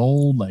 years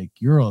old. Like,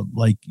 you're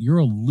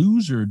a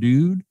loser,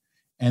 dude.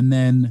 And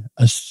then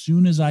as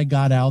soon as I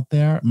got out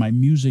there, my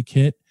music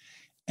hit,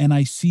 and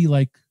I see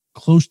like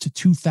close to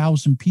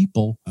 2,000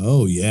 people.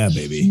 Oh yeah,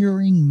 baby.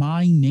 Hearing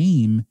my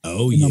name.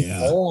 Oh in a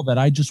mall that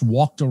I just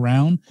walked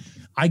around.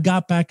 I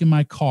got back in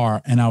my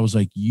car and I was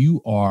like,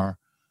 you are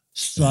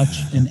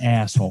such an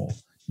asshole.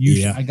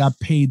 I got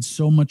paid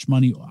so much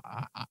money.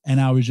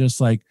 And I was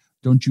just like,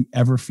 don't you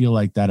ever feel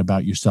like that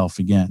about yourself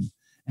again.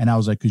 And I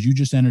was like, because you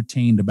just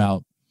entertained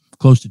about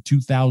close to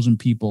 2,000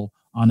 people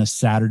on a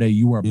Saturday.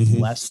 You are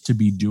blessed to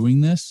be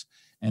doing this.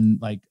 And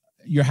like,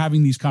 you're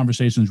having these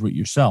conversations with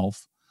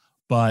yourself,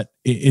 but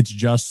it's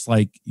just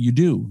like you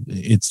do.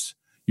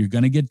 You're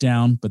going to get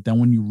down. But then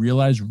when you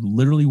realize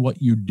literally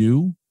what you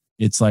do,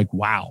 it's like,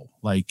 wow.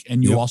 Like,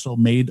 and you also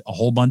made a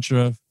whole bunch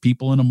of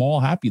people in a mall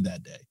happy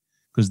that day.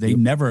 Because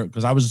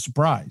because I was a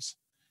surprise,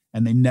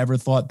 and they never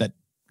thought that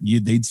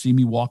they'd see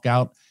me walk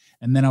out.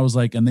 And then I was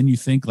like, and then you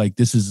think like,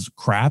 this is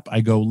crap.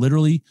 I go,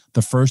 literally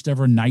the first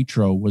ever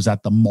Nitro was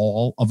at the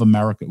Mall of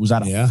America. It was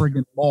at a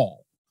friggin'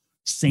 mall.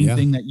 Same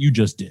thing that you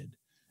just did.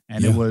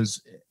 And it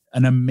was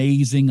an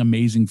amazing,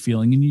 amazing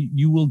feeling. And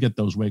you will get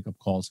those wake up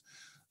calls.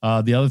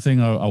 The other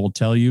thing I will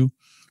tell you,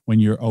 when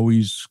you're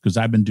always, because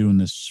I've been doing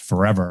this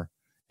forever,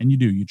 and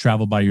you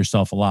travel by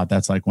yourself a lot.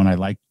 That's like when I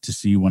like to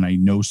see when I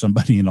know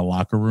somebody in a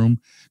locker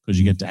room, because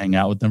you get to hang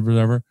out with them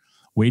forever.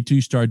 Wait till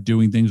you start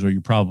doing things, or you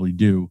probably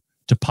do,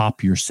 to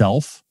pop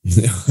yourself,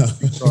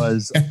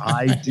 because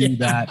I do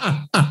that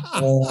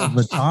all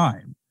the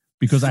time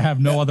because I have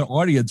no other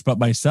audience but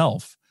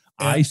myself.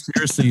 I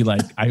seriously,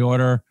 like, I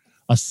order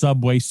a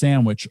Subway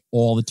sandwich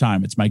all the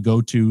time. It's my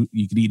go-to.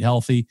 You can eat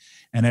healthy.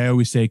 And I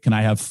always say, can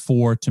I have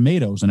 4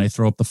 tomatoes? And I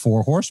throw up the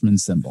 4 horsemen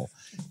symbol.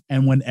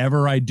 And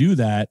whenever I do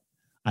that,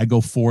 I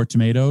go 4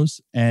 tomatoes,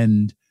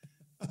 and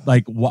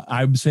like what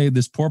I would say,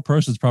 this poor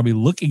person's probably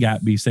looking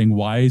at me saying,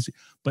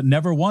 but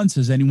never once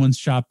has anyone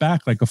shot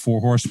back like a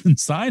 4 horsemen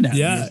sign at me.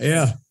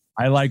 Yeah.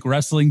 I like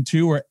wrestling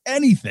too, or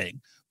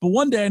anything, but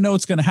one day I know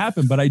it's going to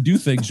happen, but I do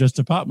things just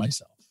to pop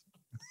myself.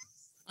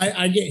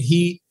 I get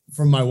heat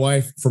from my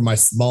wife for my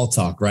small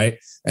talk, right?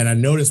 And I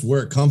notice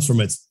where it comes from.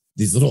 It's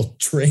these little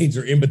trains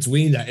or in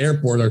between the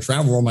airport or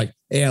travel. I'm like,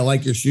 hey, I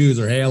like your shoes,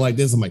 or hey, I like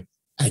this. I'm like,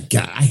 I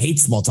hate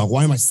small talk.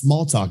 Why am I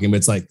small talking? But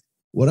it's like,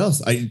 what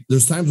else?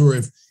 There's times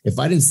where if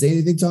I didn't say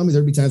anything, Tommy,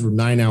 there'd be times where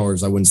 9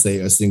 hours I wouldn't say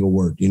a single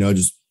word.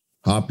 Just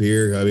hop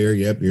here.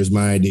 Yep, here's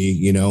my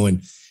ID.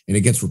 And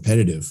it gets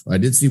repetitive. I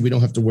did see we don't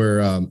have to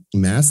wear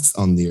masks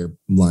on the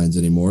airlines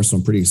anymore, so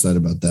I'm pretty excited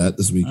about that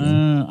this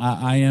weekend.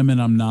 I am,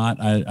 and I'm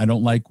not. I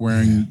don't like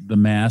wearing the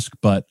mask,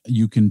 but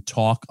you can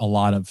talk a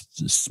lot of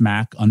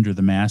smack under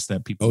the mask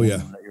that people. Oh yeah,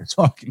 know that you're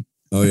talking.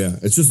 Oh yeah,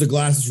 it's just the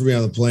glasses for me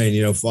on the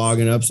plane,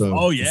 fogging up.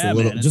 So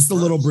just a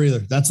little breather.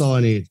 That's all I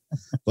need.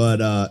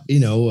 But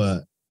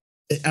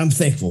I'm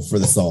thankful for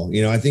this all.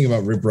 I think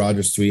about Rip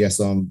Rogers' tweet. I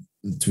saw him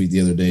tweet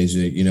the other day.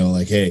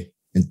 Like, hey,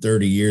 in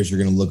 30 years,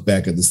 you're going to look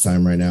back at this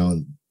time right now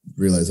and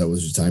realize that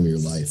was your time of your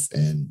life.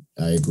 And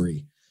I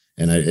agree.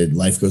 And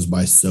life goes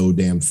by so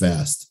damn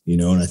fast,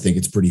 and I think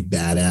it's pretty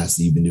badass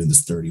that you've been doing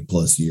this 30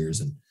 plus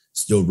years and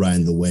still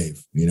riding the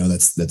wave.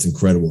 That's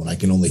incredible. And I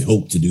can only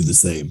hope to do the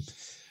same.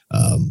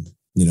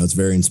 It's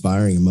very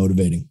inspiring and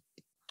motivating.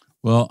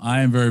 Well,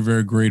 I am very,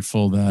 very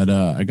grateful that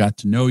I got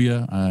to know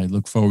you. I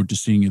look forward to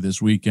seeing you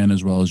this weekend,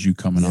 as well as you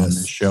coming on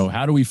this show.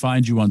 How do we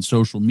find you on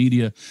social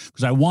media?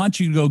 Because I want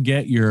you to go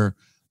get your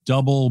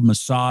double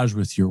massage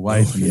with your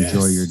wife and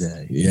enjoy your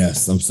day.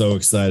 Yes, I'm so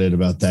excited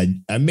about that.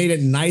 I made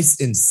it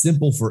nice and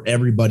simple for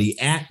everybody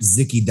at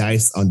Zicky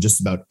Dice on just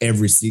about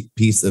every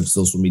piece of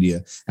social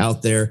media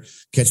out there.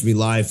 Catch me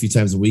live a few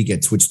times a week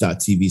at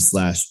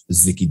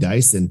twitch.tv/Zicky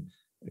Dice and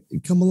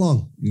come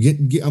along.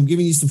 I'm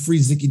giving you some free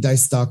Zicky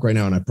Dice stock right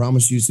now, and I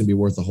promise you it's going to be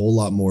worth a whole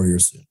lot more here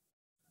soon.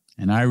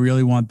 And I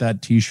really want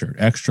that T-shirt,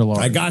 extra large.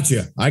 I got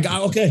you.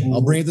 Okay.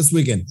 I'll bring it this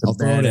weekend. I'll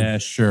throw it in.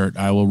 Badass shirt.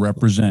 I will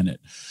represent it.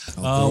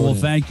 Well,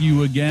 thank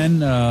you again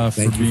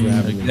for being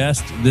a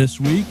guest this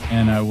week,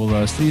 and I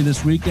will see you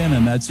this weekend.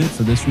 And that's it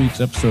for this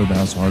week's episode of the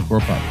House of Hardcore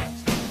Podcast.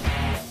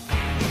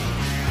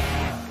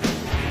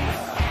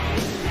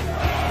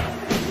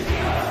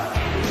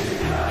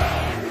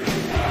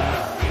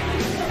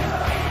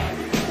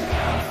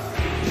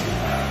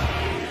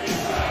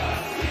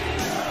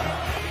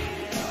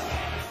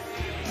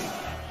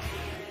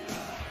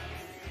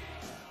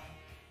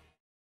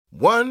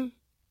 One,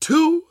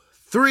 2,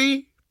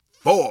 3,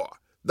 4.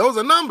 Those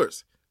are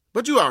numbers,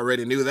 but you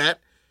already knew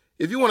that.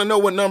 If you want to know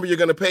what number you're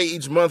going to pay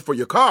each month for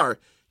your car,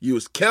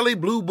 use Kelley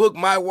Blue Book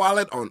My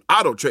Wallet on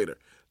AutoTrader.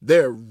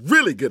 They're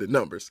really good at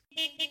numbers.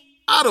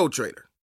 AutoTrader.